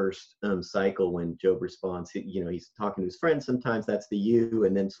in the first cycle, when Job responds, he's talking to his friends. Sometimes that's the you,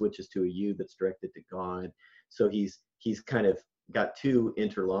 and then switches to a you that's directed to God. So he's kind of got two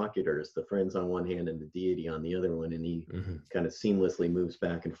interlocutors, the friends on one hand and the deity on the other one, and he kind of seamlessly moves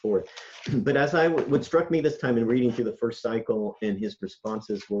back and forth. But as what struck me this time in reading through the first cycle and his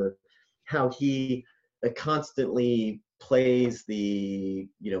responses were how he constantly plays the,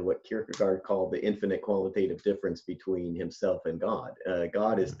 what Kierkegaard called the infinite qualitative difference between himself and God.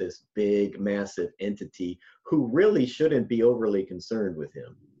 God is this big, massive entity who really shouldn't be overly concerned with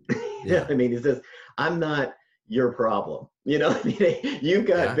him. Yeah. I mean, he says, "I'm not your problem." You've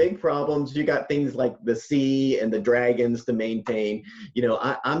got big problems. You got things like the sea and the dragons to maintain.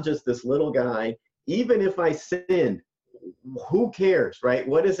 I'm just this little guy. Even if I sin, who cares, right?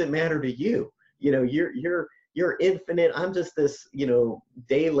 What does it matter to you? You're infinite. I'm just this,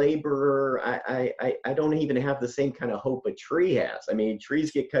 day laborer. I don't even have the same kind of hope a tree has. I mean,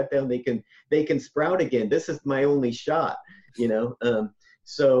 trees get cut down, they can sprout again. This is my only shot,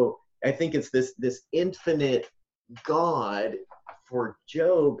 So I think it's this infinite God for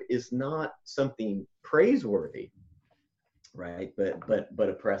Job is not something praiseworthy, right? But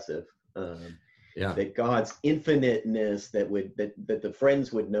oppressive. That God's infiniteness that the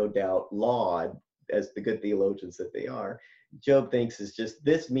friends would no doubt laud as the good theologians that they are, Job thinks is just,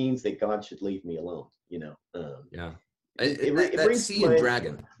 this means that God should leave me alone. It brings sea and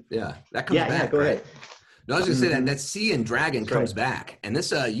dragon. Yeah, that comes back. Yeah, go ahead. No, I was going to say that sea and dragon comes back. And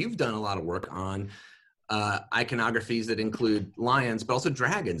this, you've done a lot of work on iconographies that include lions, but also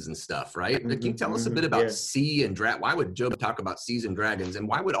dragons and stuff, right? Can you tell us a bit about sea and dragon? Why would Job talk about seas and dragons? And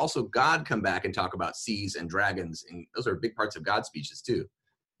why would also God come back and talk about seas and dragons? And those are big parts of God's speeches too.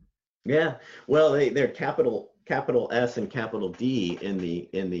 Yeah, well, they're capital S and capital D in the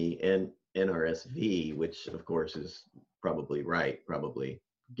NRSV, which of course is probably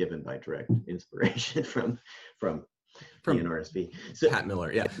given by direct inspiration from the NRSV. So, Pat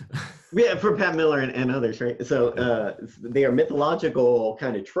Miller, from Pat Miller and others, right? So they are mythological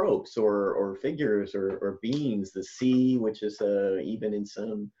kind of tropes or figures or beings. The sea, which is even in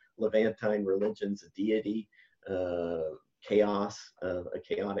some Levantine religions, a deity. Chaos, a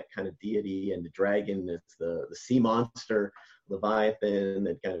chaotic kind of deity, and the dragon that's the sea monster, Leviathan,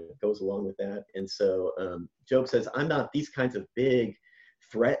 that kind of goes along with that. And so Job says, I'm not these kinds of big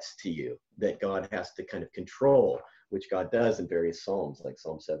threats to you that God has to kind of control, which God does in various Psalms, like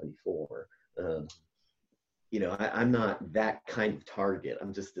Psalm 74. I'm not that kind of target.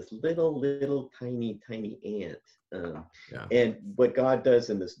 I'm just this little tiny ant. And what God does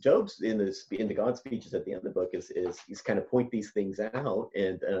in the God speeches at the end of the book is he's kind of point these things out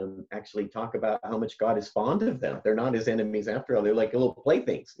and actually talk about how much God is fond of them. They're not his enemies after all. They're like little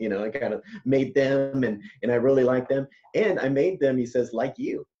playthings. I kind of made them and I really like them. And I made them, he says, like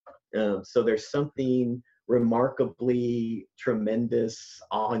you. So there's something remarkably tremendous,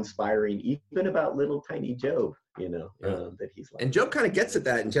 awe-inspiring, even about little tiny Job, that he's like. And Job kind of gets at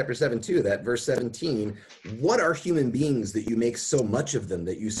that in chapter 7 too, that verse 17, what are human beings that you make so much of them,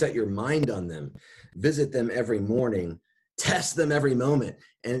 that you set your mind on them, visit them every morning, test them every moment?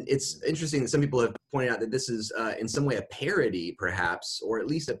 And it's interesting that some people have pointed out that this is in some way a parody, perhaps, or at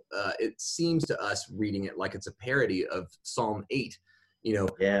least it seems to us reading it like it's a parody of Psalm 8.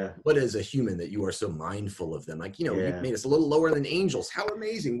 What is a human that you are so mindful of them? Like, you've made us a little lower than angels. How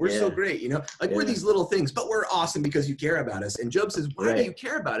amazing. We're so great, we're these little things, but we're awesome because you care about us. And Job says, why do you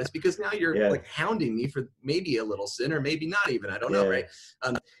care about us? Because now you're like hounding me for maybe a little sin, or maybe not even, I don't know, right?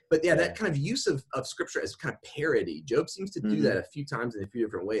 But that kind of use of scripture as kind of parody, Job seems to do that a few times in a few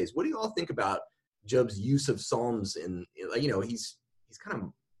different ways. What do you all think about Job's use of Psalms? He's kind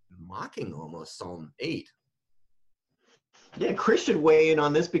of mocking almost Psalm 8. Yeah, Chris should weigh in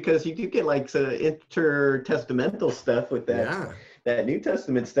on this because you do get like some intertestamental stuff with that Yeah. that New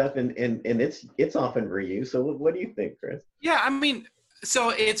Testament stuff, and it's often reused. So what do you think, Chris? Yeah, I mean, so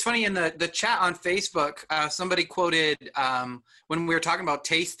it's funny in the chat on Facebook, somebody quoted when we were talking about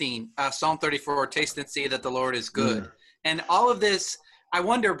tasting, Psalm 34, taste and see that the Lord is good. And all of this, I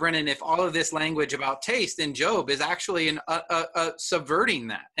wonder, Brennan, if all of this language about taste in Job is actually subverting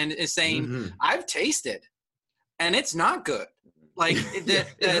that and is saying, I've tasted and it's not good. Like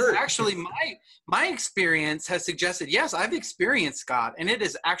actually my experience has suggested, yes, I've experienced God and it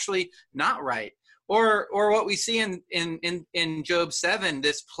is actually not right. Or what we see in Job 7,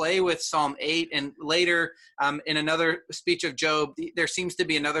 this play with Psalm 8, and later in another speech of Job, there seems to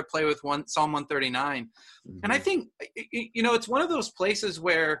be another play with Psalm 139. And I think, it's one of those places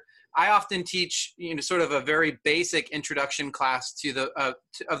where I often teach, sort of a very basic introduction class to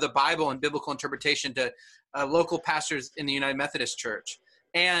of the Bible and biblical interpretation to local pastors in the United Methodist Church.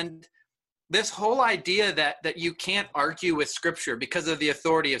 And this whole idea that you can't argue with Scripture because of the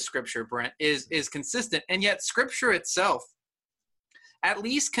authority of Scripture, Brent, is consistent. And yet Scripture itself at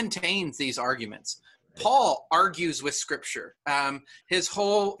least contains these arguments. Paul argues with Scripture. His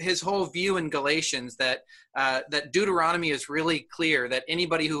whole view in Galatians that Deuteronomy is really clear, that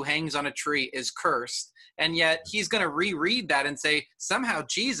anybody who hangs on a tree is cursed. And yet he's going to reread that and say somehow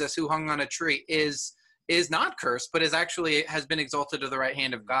Jesus, who hung on a tree, is not cursed, but has been exalted to the right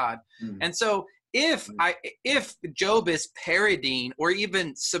hand of God. And so if Job is parodying or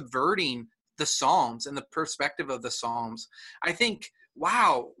even subverting the Psalms and the perspective of the Psalms, I think,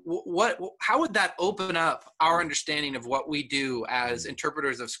 wow, how would that open up our understanding of what we do as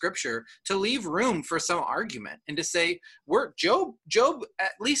interpreters of Scripture to leave room for some argument and to say, Job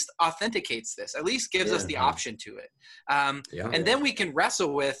at least authenticates this, at least gives us the option to it. And then we can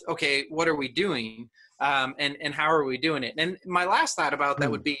wrestle with, okay, what are we doing? And how are we doing it? And my last thought about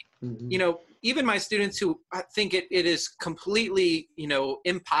that would be, even my students who think it is completely,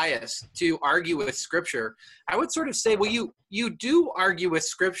 impious to argue with Scripture, I would sort of say, well, you do argue with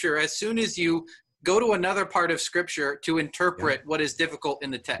Scripture as soon as you go to another part of Scripture to interpret what is difficult in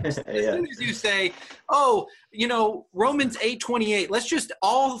the text. As soon as you say, Romans 8:28, let's just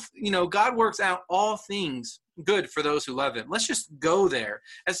God works out all things good for those who love him. Let's just go there.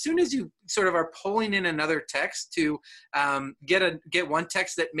 As soon as you sort of are pulling in another text to get one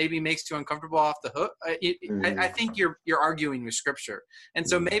text that maybe makes you uncomfortable off the hook, I think you're arguing with Scripture. And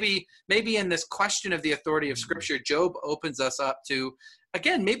so maybe in this question of the authority of Scripture, Job opens us up to,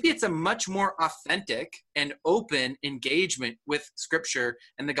 again, maybe it's a much more authentic and open engagement with Scripture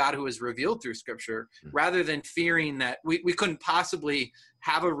and the God who is revealed through Scripture, rather than fearing that we couldn't possibly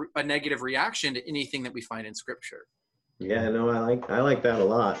have a negative reaction to anything that we find in Scripture. Yeah, no, I like that a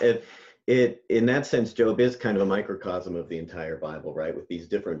lot. It in that sense, Job is kind of a microcosm of the entire Bible, right? With these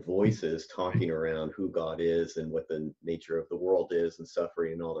different voices talking around who God is and what the nature of the world is and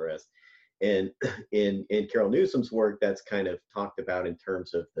suffering and all the rest. And in Carol Newsom's work, that's kind of talked about in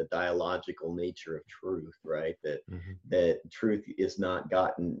terms of the dialogical nature of truth, right? That truth is not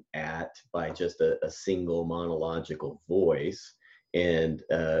gotten at by just a single monological voice. And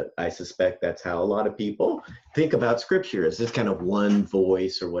I suspect that's how a lot of people think about Scripture, as this kind of one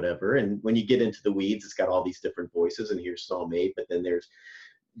voice or whatever. And when you get into the weeds, it's got all these different voices, and here's Psalm 8, but then there's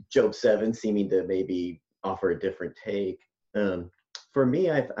Job 7 seeming to maybe offer a different take. For me,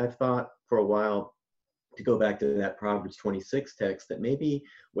 I've thought for a while, to go back to that Proverbs 26 text, that maybe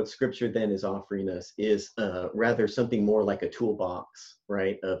what Scripture then is offering us is rather something more like a toolbox,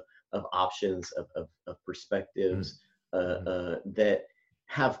 right, of options, of perspectives, that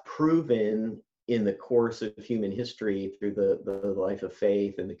have proven in the course of human history through the life of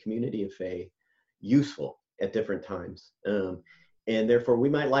faith and the community of faith useful at different times. And therefore we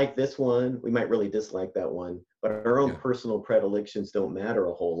might like this one, we might really dislike that one, but our own personal predilections don't matter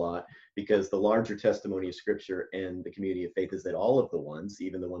a whole lot, because the larger testimony of Scripture and the community of faith is that all of the ones,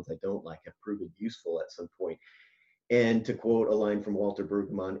 even the ones I don't like, have proven useful at some point. And to quote a line from Walter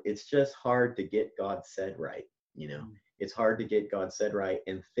Brueggemann, it's just hard to get God said right. It's hard to get God said right,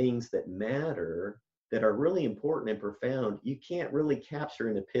 and things that matter, that are really important and profound, you can't really capture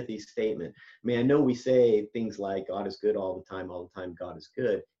in a pithy statement. I mean, I know we say things like God is good all the time, God is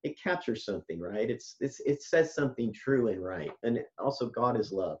good. It captures something, right? It says something true and right. And also God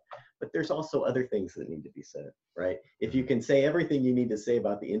is love. But there's also other things that need to be said, right? If you can say everything you need to say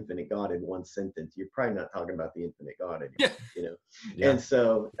about the infinite God in one sentence, you're probably not talking about the infinite God anymore, And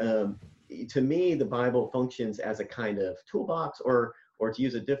so to me, the Bible functions as a kind of toolbox, or to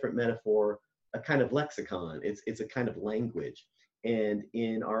use a different metaphor, a kind of lexicon. It's a kind of language. And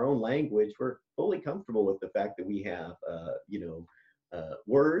in our own language, we're fully comfortable with the fact that we have,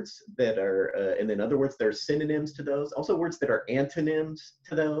 words that are, and then other words that are synonyms to those, also words that are antonyms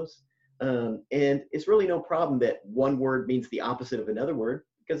to those. And it's really no problem that one word means the opposite of another word,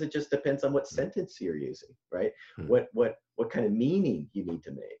 because it just depends on what sentence you're using, right? What kind of meaning you need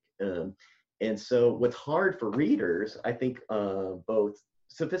to make. And so what's hard for readers, I think, both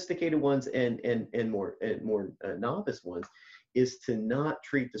sophisticated ones and more novice ones, is to not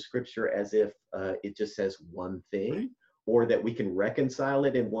treat the scripture as if it just says one thing, or that we can reconcile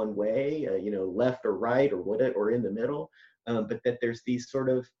it in one way, left or right, or in the middle, but that there's these sort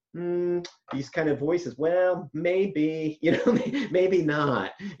of these kind of voices. Well, maybe, maybe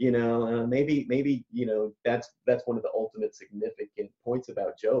not, maybe that's one of the ultimate significant points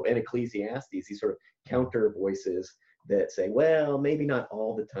about Job and Ecclesiastes. These sort of counter voices that say, well, maybe not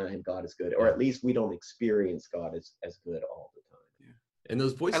all the time God is good, or at least we don't experience God as good all the time. Yeah. And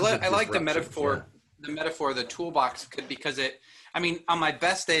those voices. I like the metaphor. Yeah. The metaphor of the toolbox, because on my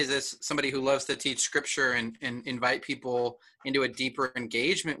best days as somebody who loves to teach scripture and invite people into a deeper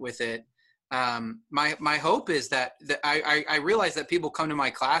engagement with it, my hope is that I realize that people come to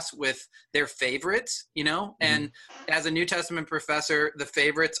my class with their favorites, and as a New Testament professor, the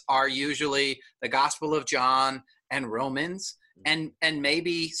favorites are usually the Gospel of John and Romans and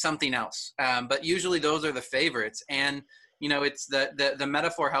maybe something else. But usually those are the favorites. And it's the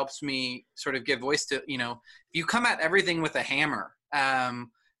metaphor helps me sort of give voice to, if you come at everything with a hammer,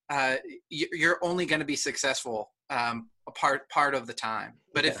 you're only going to be successful a part of the time.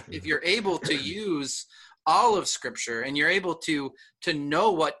 But if you're able to use all of Scripture, and you're able to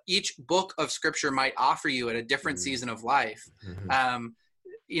know what each book of Scripture might offer you at a different season of life,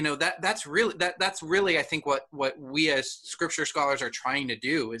 that's really I think what we as Scripture scholars are trying to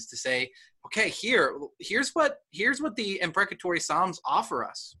do, is to say, okay, here's what the imprecatory Psalms offer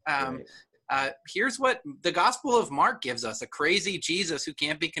us. Here's what the Gospel of Mark gives us: a crazy Jesus who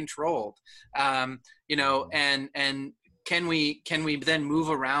can't be controlled. And can we then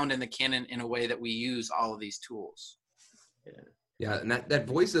move around in the canon in a way that we use all of these tools? Yeah, and that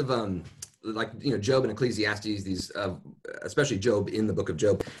voice of Job and Ecclesiastes, these especially Job in the book of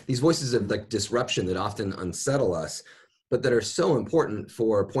Job, these voices of like disruption that often unsettle us, but that are so important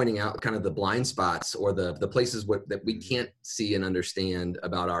for pointing out kind of the blind spots or the places that we can't see and understand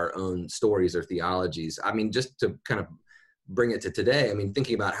about our own stories or theologies. I mean, just to kind of bring it to today, I mean,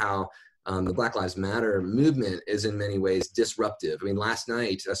 thinking about how the Black Lives Matter movement is in many ways disruptive. I mean,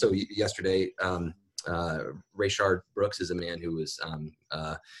 yesterday, Rayshard Brooks is a man who was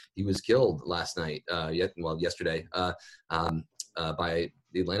he was killed last night. Yesterday by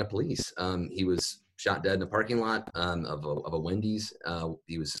the Atlanta police. He was shot dead in a parking lot of a Wendy's.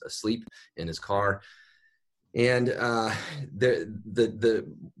 He was asleep in his car, and the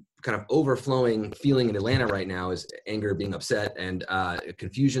kind of overflowing feeling in Atlanta right now is anger, being upset, and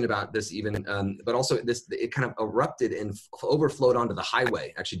confusion about this even, but also it kind of erupted and overflowed onto the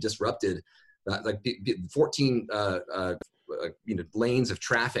highway, actually disrupted 14 lanes of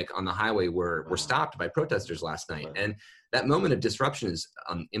traffic on the highway were stopped by protesters last night. And that moment of disruption is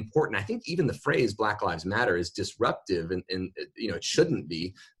important. I think even the phrase Black Lives Matter is disruptive, and it shouldn't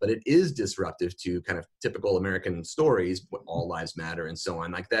be, but it is disruptive to kind of typical American stories, all lives matter and so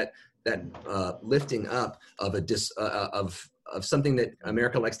on, like that lifting up of of something that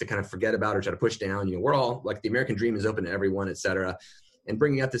America likes to kind of forget about or try to push down. We're all like, the American dream is open to everyone, et cetera. And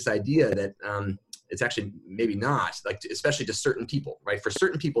bringing up this idea that it's actually maybe not, like, especially to certain people, right? For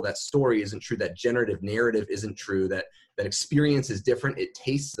certain people, that story isn't true. That generative narrative isn't true. That experience is different. It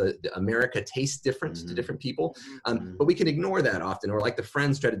tastes, the America tastes different to different people. But we can ignore that often. Or like the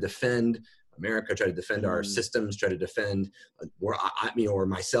Friends try to defend America, try to defend our systems, try to defend, or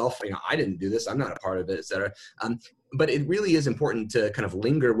myself. I didn't do this. I'm not a part of it, et cetera. But it really is important to kind of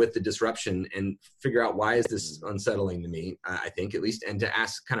linger with the disruption and figure out, why is this unsettling to me, I think, at least, and to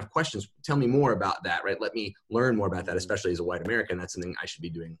ask kind of questions. Tell me more about that, right? Let me learn more about that, especially as a white American. That's something I should be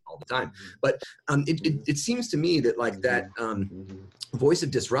doing all the time. But it seems to me that like that voice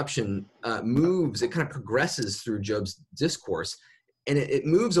of disruption moves, it kind of progresses through Job's discourse. And it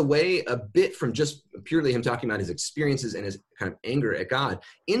moves away a bit from just purely him talking about his experiences and his kind of anger at God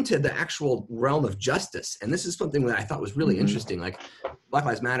into the actual realm of justice. And this is something that I thought was really interesting. Like, Black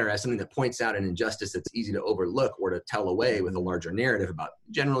Lives Matter as something that points out an injustice that's easy to overlook or to tell away with a larger narrative about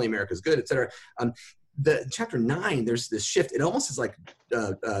generally America's good, et cetera. The chapter 9, there's this shift. It almost is like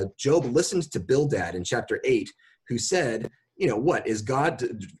Job listened to Bildad in chapter 8, who said, what is God,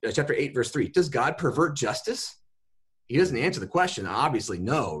 chapter 8, verse 3, does God pervert justice? He doesn't answer the question, obviously,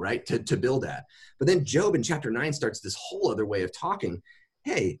 no, right, to build at. But then Job in chapter 9 starts this whole other way of talking.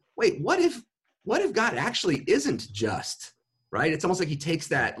 Hey, wait, what if God actually isn't just, right? It's almost like he takes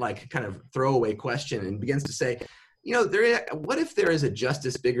that like kind of throwaway question and begins to say, what if there is a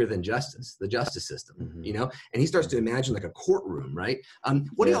justice bigger than justice, the justice system, And he starts to imagine like a courtroom, right?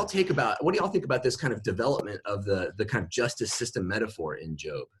 What do y'all think about this kind of development of the kind of justice system metaphor in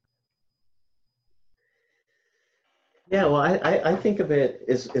Job? Yeah, well, I think of it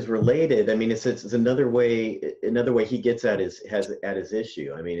as related. I mean, it's another way he gets at his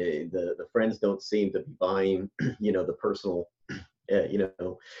issue. I mean, the friends don't seem to be buying, the personal,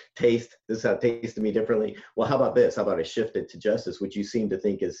 taste. This is how it tastes to me differently. Well, how about this? How about I shift it to justice, which you seem to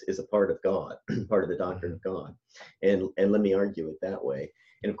think is a part of God, part of the doctrine of God, and let me argue it that way.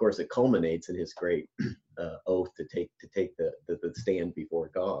 And of course, it culminates in his great oath to take the stand before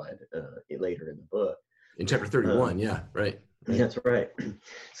God later in the book. In chapter 31, yeah, right. That's right.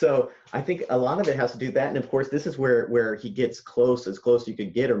 So I think a lot of it has to do with that, and of course, this is where he gets as close you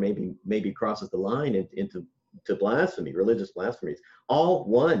could get, or maybe crosses the line into blasphemy, religious blasphemies. All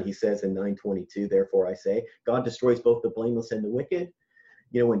one, he says in 9:22. Therefore, I say, God destroys both the blameless and the wicked.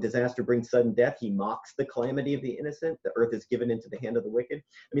 When disaster brings sudden death, he mocks the calamity of the innocent. The earth is given into the hand of the wicked.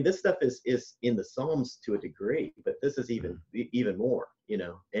 I mean, this stuff is in the Psalms to a degree, but this is even more.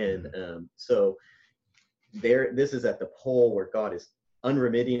 And so. This is at the pole where God is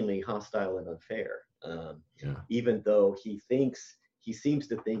unremittingly hostile and unfair. Even though he seems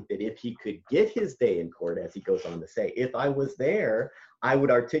to think that if he could get his day in court, as he goes on to say, if I was there, I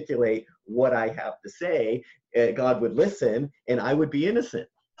would articulate what I have to say. God would listen, and I would be innocent,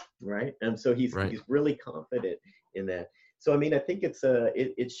 right? And so he's really confident in that. So I mean, I think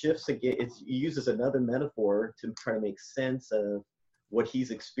it shifts again. It uses another metaphor to try to make sense of what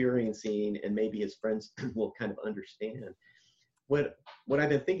he's experiencing, and maybe his friends will kind of understand. What I've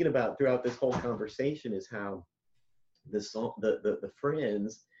been thinking about throughout this whole conversation is how the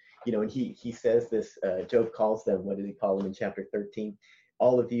friends, and he says this, Job calls them, what did he call them in chapter 13?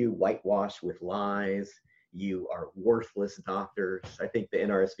 All of you whitewashed with lies, you are worthless doctors. I think the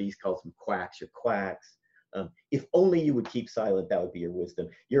NRSV calls them quacks, you're quacks. If only you would keep silent, that would be your wisdom.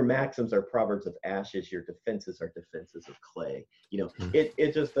 Your maxims are proverbs of ashes. Your defenses are defenses of clay.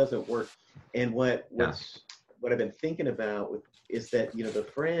 It just doesn't work. And what I've been thinking about is that, the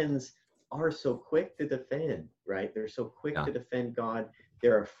friends are so quick to defend, right? They're so quick to defend God.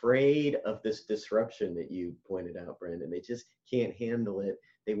 They're afraid of this disruption that you pointed out, Brendan. They just can't handle it.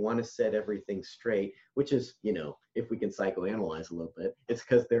 They want to set everything straight, which is, if we can psychoanalyze a little bit, it's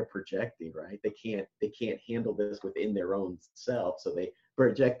because they're projecting, right? They can't handle this within their own self, so they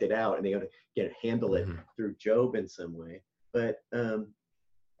project it out, and they got to handle it through Job in some way. But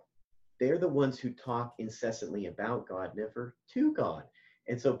they're the ones who talk incessantly about God, never to God.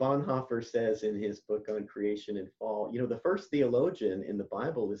 And so Bonhoeffer says in his book on creation and fall, the first theologian in the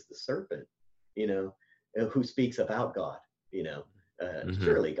Bible is the serpent, who speaks about God,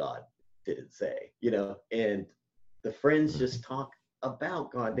 surely God didn't say, and the friends just talk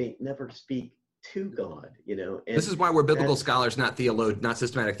about God. They never speak to God, and this is why we're biblical scholars, not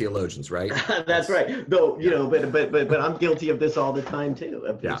systematic theologians, right? That's right. Though, but I'm guilty of this all the time too,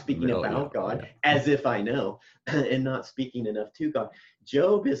 of speaking about God as if I know, and not speaking enough to God.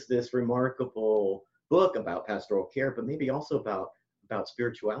 Job is this remarkable book about pastoral care, but maybe also about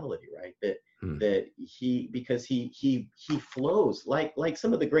spirituality, right? That he flows like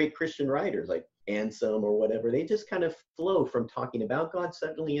some of the great Christian writers, like Anselm or whatever. They just kind of flow from talking about God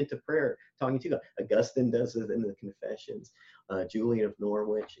suddenly into prayer, talking to God. Augustine does it in the Confessions, Julian of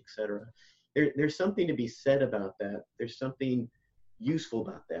Norwich, etc. There's something to be said about that. There's something useful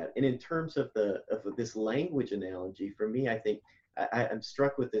about that. And in terms of this language analogy, for me, I think I'm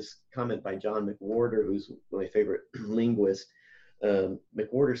struck with this comment by John McWhorter, who's my favorite linguist.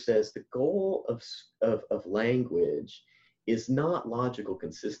 McWhorter says the goal of language is not logical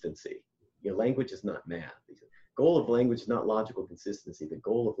consistency. Language is not math. The goal of language is not logical consistency. The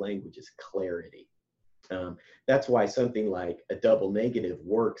goal of language is clarity. That's why something like a double negative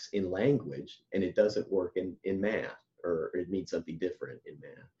works in language and it doesn't work in math, or it means something different in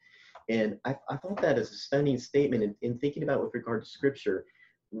math. And I thought that is a stunning statement in thinking about with regard to Scripture.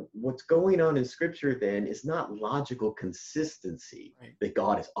 What's going on in Scripture then is not logical consistency, that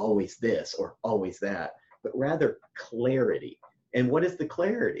God is always this or always that, but rather clarity. And what is the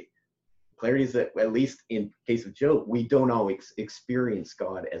clarity? Clarity is that, at least in case of Job, we don't always experience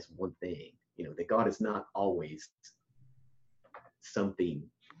God as one thing. That God is not always something,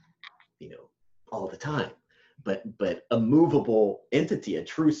 all the time, but a movable entity, a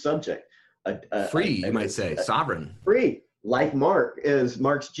true subject. free, you might say, sovereign. Free, like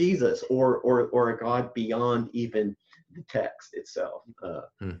Mark's Jesus, or a God beyond even the text itself,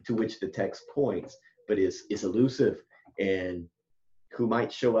 to which the text points, but is elusive, and who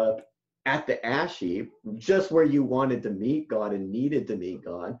might show up at the ash heap, just where you wanted to meet God and needed to meet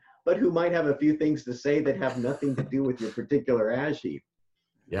God, but who might have a few things to say that have nothing to do with your particular ash heap.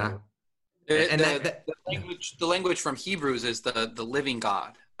 Yeah. The language from Hebrews is the living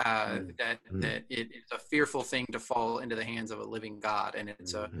God. That it's a fearful thing to fall into the hands of a living God, and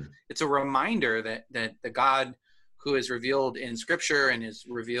it's a reminder that the God who is revealed in Scripture and is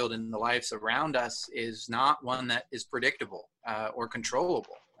revealed in the lives around us is not one that is predictable or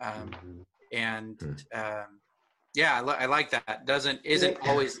controllable. I like that. Isn't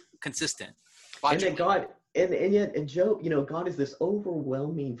always consistent. And that God, and yet Job, God is this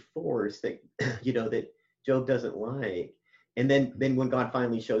overwhelming force that that Job doesn't like. And then when God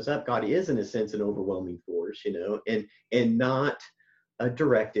finally shows up, God is in a sense an overwhelming force, and not a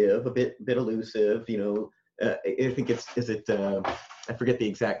directive, a bit elusive, I think I forget the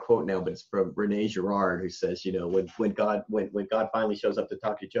exact quote now, but it's from Rene Girard, who says, when God finally shows up to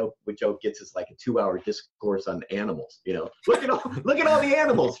talk to Job, what Job gets is like a 2-hour discourse on animals. Look at all the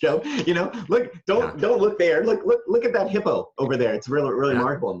animals, Job. Don't look there. Look at that hippo over there. It's really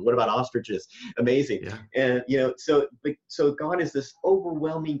remarkable. And what about ostriches? Amazing. Yeah. And so God is this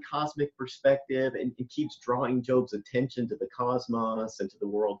overwhelming cosmic perspective, and it keeps drawing Job's attention to the cosmos and to the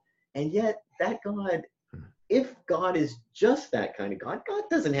world. And yet that God, if God is just that kind of God, God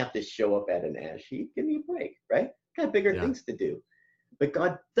doesn't have to show up at an ash heap. Give me a break, right? Got bigger things to do. But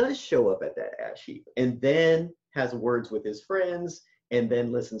God does show up at that ash heap, and then has words with his friends, and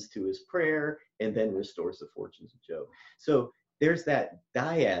then listens to his prayer, and then restores the fortunes of Job. So there's that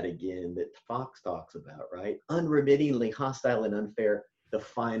dyad again that Fox talks about, right? Unremittingly hostile and unfair, the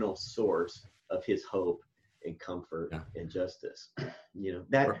final source of his hope and comfort and justice.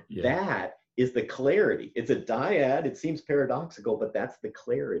 That is the clarity. It's a dyad. It seems paradoxical, but that's the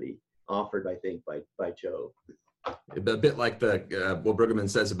clarity offered, I think, by Job. A bit like what Brueggemann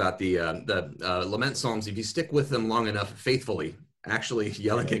says about the lament psalms. If you stick with them long enough, faithfully, actually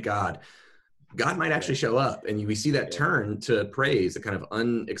yelling at God might actually show up, and we see that turn to praise, a kind of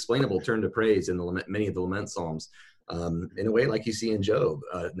unexplainable turn to praise in many of the lament psalms. In a way like you see in Job,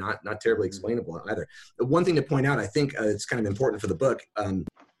 not terribly explainable either. The one thing to point out, I think it's kind of important for the book,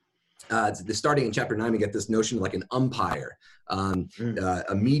 starting in chapter 9, we get this notion of like an umpire,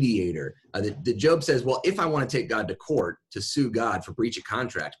 a mediator. That Job says, well, if I want to take God to court to sue God for breach of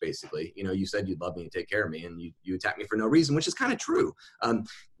contract, basically, you said you'd love me and take care of me, and you attack me for no reason, which is kind of true. And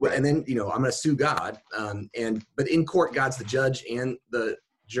then, I'm going to sue God. But in court, God's the judge and the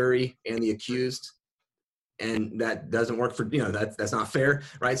jury and the accused. And that doesn't work for, that's not fair,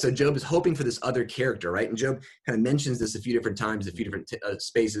 right? So Job is hoping for this other character, right? And Job kind of mentions this a few different times, a few different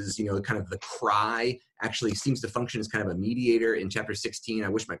spaces, kind of the cry actually seems to function as kind of a mediator. In chapter 16, I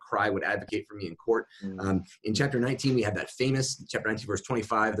wish my cry would advocate for me in court. In chapter 19, we have that famous, chapter 19, verse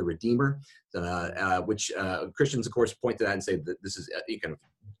 25, the Redeemer, which Christians, of course, point to that and say that this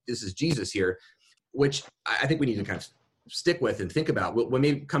is Jesus here, which I think we need to kind of stick with and think about. We'll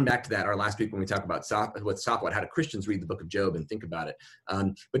maybe come back to that our last week when we talk about how do Christians read the book of Job and think about it.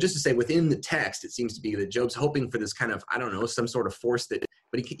 But just to say, within the text, it seems to be that Job's hoping for this kind of, I don't know, some sort of force but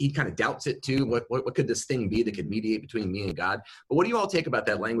he kind of doubts it too. What could this thing be that could mediate between me and God? But what do you all take about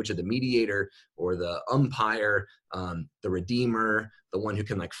that language of the mediator or the umpire, the Redeemer, the one who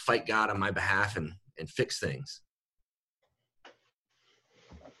can like fight God on my behalf and fix things?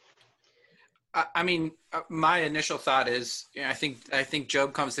 I mean, my initial thought is, I think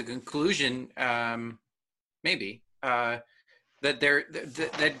Job comes to the conclusion, maybe, that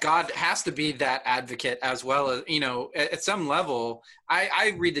that God has to be that advocate as well as, at some level.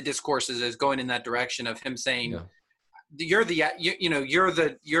 I read the discourses as going in that direction of him saying, you're the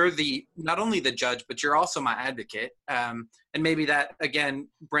not only the judge, but you're also my advocate. And maybe that, again,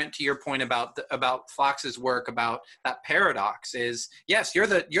 Brent, to your point about Fox's work, about that paradox is, yes, you're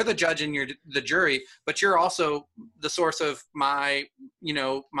the judge and you're the jury, but you're also the source of my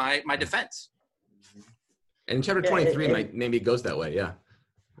defense. And in chapter 23, maybe it goes that way. Yeah.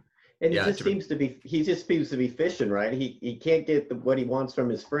 And he just seems to be fishing, right? He can't get what he wants from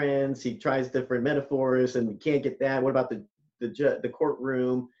his friends. He tries different metaphors and can't get that. What about the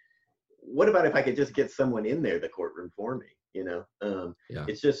courtroom? What about if I could just get someone in there, the courtroom for me?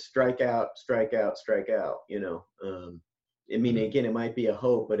 It's just strike out. I mean, again, it might be a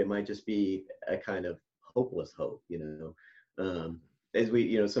hope, but it might just be a kind of hopeless hope. As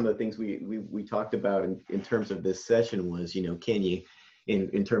we, some of the things we talked about in terms of this session was, can you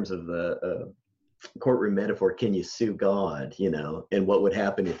in terms of the courtroom metaphor, can you sue God, and what would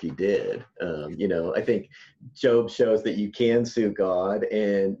happen if you did? I think Job shows that you can sue God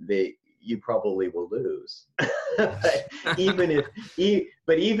and that you probably will lose. But even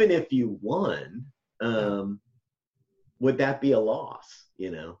if you won, would that be a loss?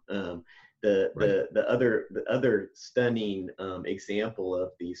 The other stunning example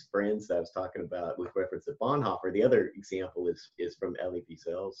of these friends that I was talking about with reference to Bonhoeffer, the other example is from Elie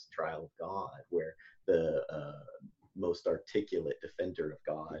Wiesel's Trial of God, where the most articulate defender of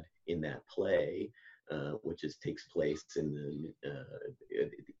God in that play, which takes place in the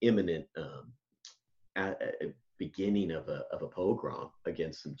imminent beginning of a pogrom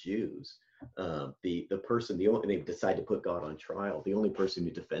against some Jews. They decide to put God on trial. The only person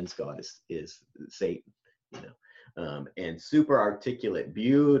who defends God is Satan, and super articulate,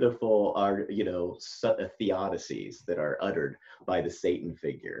 beautiful, theodicies that are uttered by the Satan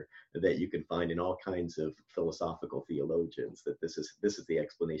figure that you can find in all kinds of philosophical theologians. That this is the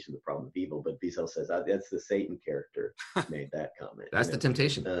explanation of the problem of evil. But Wiesel says that's the Satan character made that comment. That's the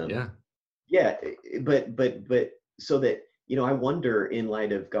temptation. Yeah, but so that. I wonder, in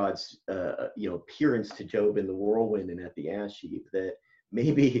light of God's, appearance to Job in the whirlwind and at the ash heap, that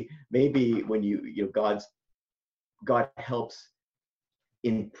maybe when God helps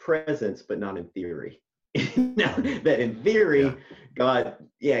in presence, but not in theory. That in theory, God,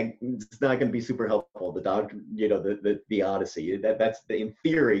 it's not going to be super helpful. The doctrine, the Odyssey, in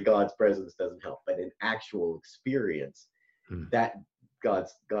theory, God's presence doesn't help, but in actual experience, that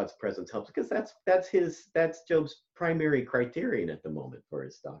God's presence helps, because that's Job's primary criterion at the moment for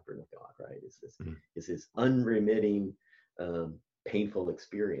his doctrine of God, right? Is his unremitting, painful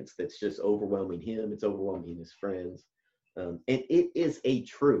experience that's just overwhelming him. It's overwhelming his friends, and it is a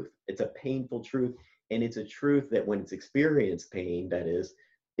truth. It's a painful truth, and it's a truth that, when it's experienced pain, that is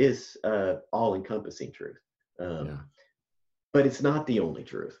all-encompassing truth. But it's not the only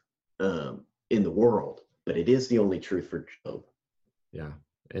truth in the world. But it is the only truth for Job. Yeah.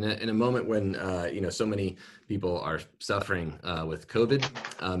 In a moment when, so many people are suffering with COVID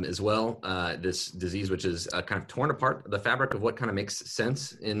as well, this disease, which is kind of torn apart the fabric of what kind of makes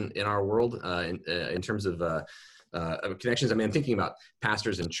sense in our world in terms of connections. I mean, I'm thinking about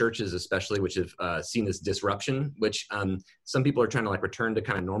pastors and churches, especially, which have seen this disruption, which some people are trying to return to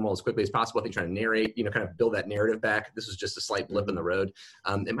kind of normal as quickly as possible. I think trying to narrate, kind of build that narrative back. This was just a slight blip in the road.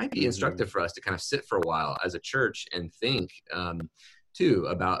 It might be instructive for us to kind of sit for a while as a church and think, too,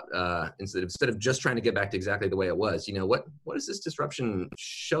 about instead of just trying to get back to exactly the way it was, what does this disruption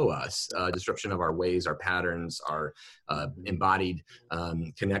show us? Disruption of our ways, our patterns, our embodied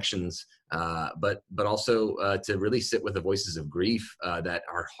connections, but also to really sit with the voices of grief that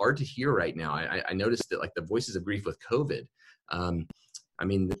are hard to hear right now. I noticed that the voices of grief with COVID.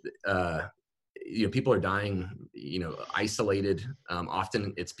 People are dying, isolated.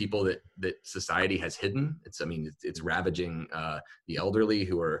 Often it's people that society has hidden. It's ravaging the elderly,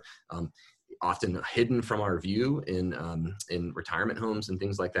 who are often hidden from our view in retirement homes and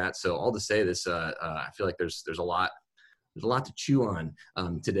things like that. So all to say this, I feel like there's a lot to chew on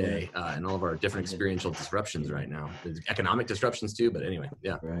today, and all of our different experiential disruptions right now. There's economic disruptions too, but anyway,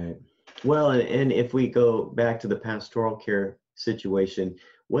 yeah. Right. Well, and if we go back to the pastoral care situation,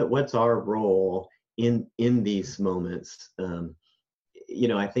 what's our role in these moments?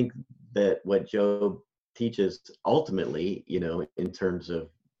 I think that what Job teaches ultimately, in terms of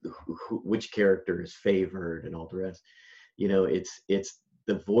which character is favored and all the rest, it's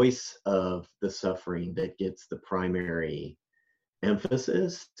the voice of the suffering that gets the primary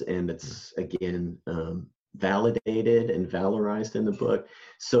emphasis, and it's again validated and valorized in the book,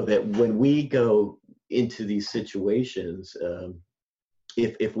 so that when we go into these situations,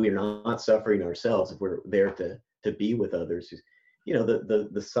 if we're not suffering ourselves, if we're there to be with others,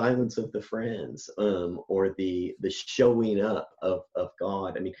 the silence of the friends, or the showing up of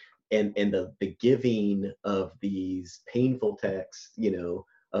God. And the giving of these painful texts,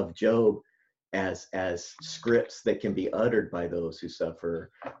 of Job as scripts that can be uttered by those who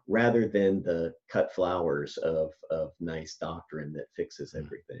suffer, rather than the cut flowers of nice doctrine that fixes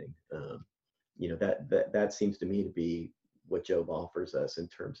everything. That seems to me to be what Job offers us in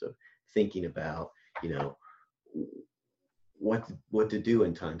terms of thinking about, what to do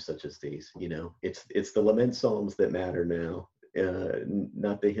in times such as these. It's the lament psalms that matter now,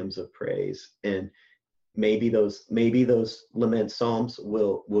 not the hymns of praise. And maybe those lament psalms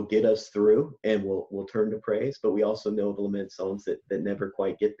will get us through, and we'll turn to praise. But we also know the lament psalms that never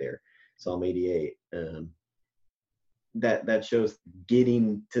quite get there. Psalm 88. That shows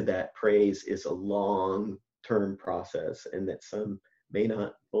getting to that praise is a long-term process, and that some may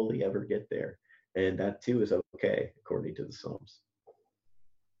not fully ever get there. And that too is okay, according to the Psalms.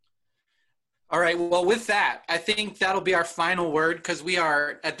 All right. Well, with that, I think that'll be our final word, because we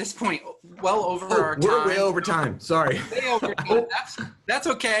are at this point well over our time. We're way over time. Sorry. Way over time. That's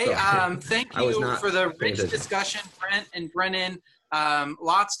okay. Thank you for the rich discussion, Brent and Brennan.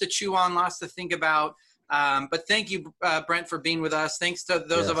 Lots to chew on, lots to think about. But thank you, Brent, for being with us. Thanks to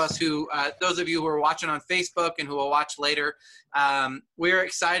those of us who, those of you who are watching on Facebook and who will watch later. We're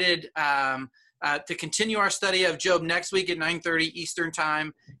excited to continue our study of Job next week at 9:30 Eastern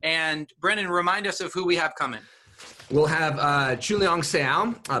Time. And Brennan, remind us of who we have coming. We'll have Chuliang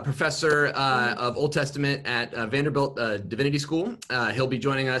Seao, professor of Old Testament at Vanderbilt Divinity School. He'll be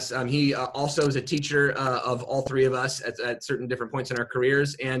joining us. He also is a teacher of all three of us at certain different points in our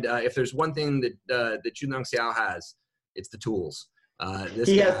careers. And if there's one thing that Chuliang Seao has, it's the tools.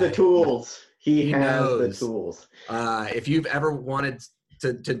 He has the tools. He has the tools. If you've ever wanted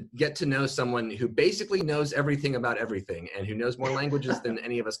to get to know someone who basically knows everything about everything and who knows more languages than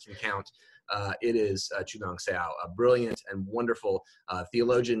any of us can count, it is Chuliang Seao, a brilliant and wonderful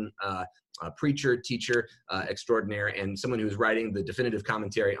theologian, preacher, teacher extraordinaire, and someone who's writing the definitive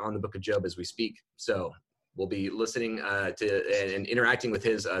commentary on the book of Job as we speak. So we'll be listening to and interacting with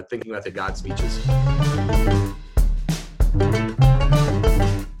his Thinking About the God speeches.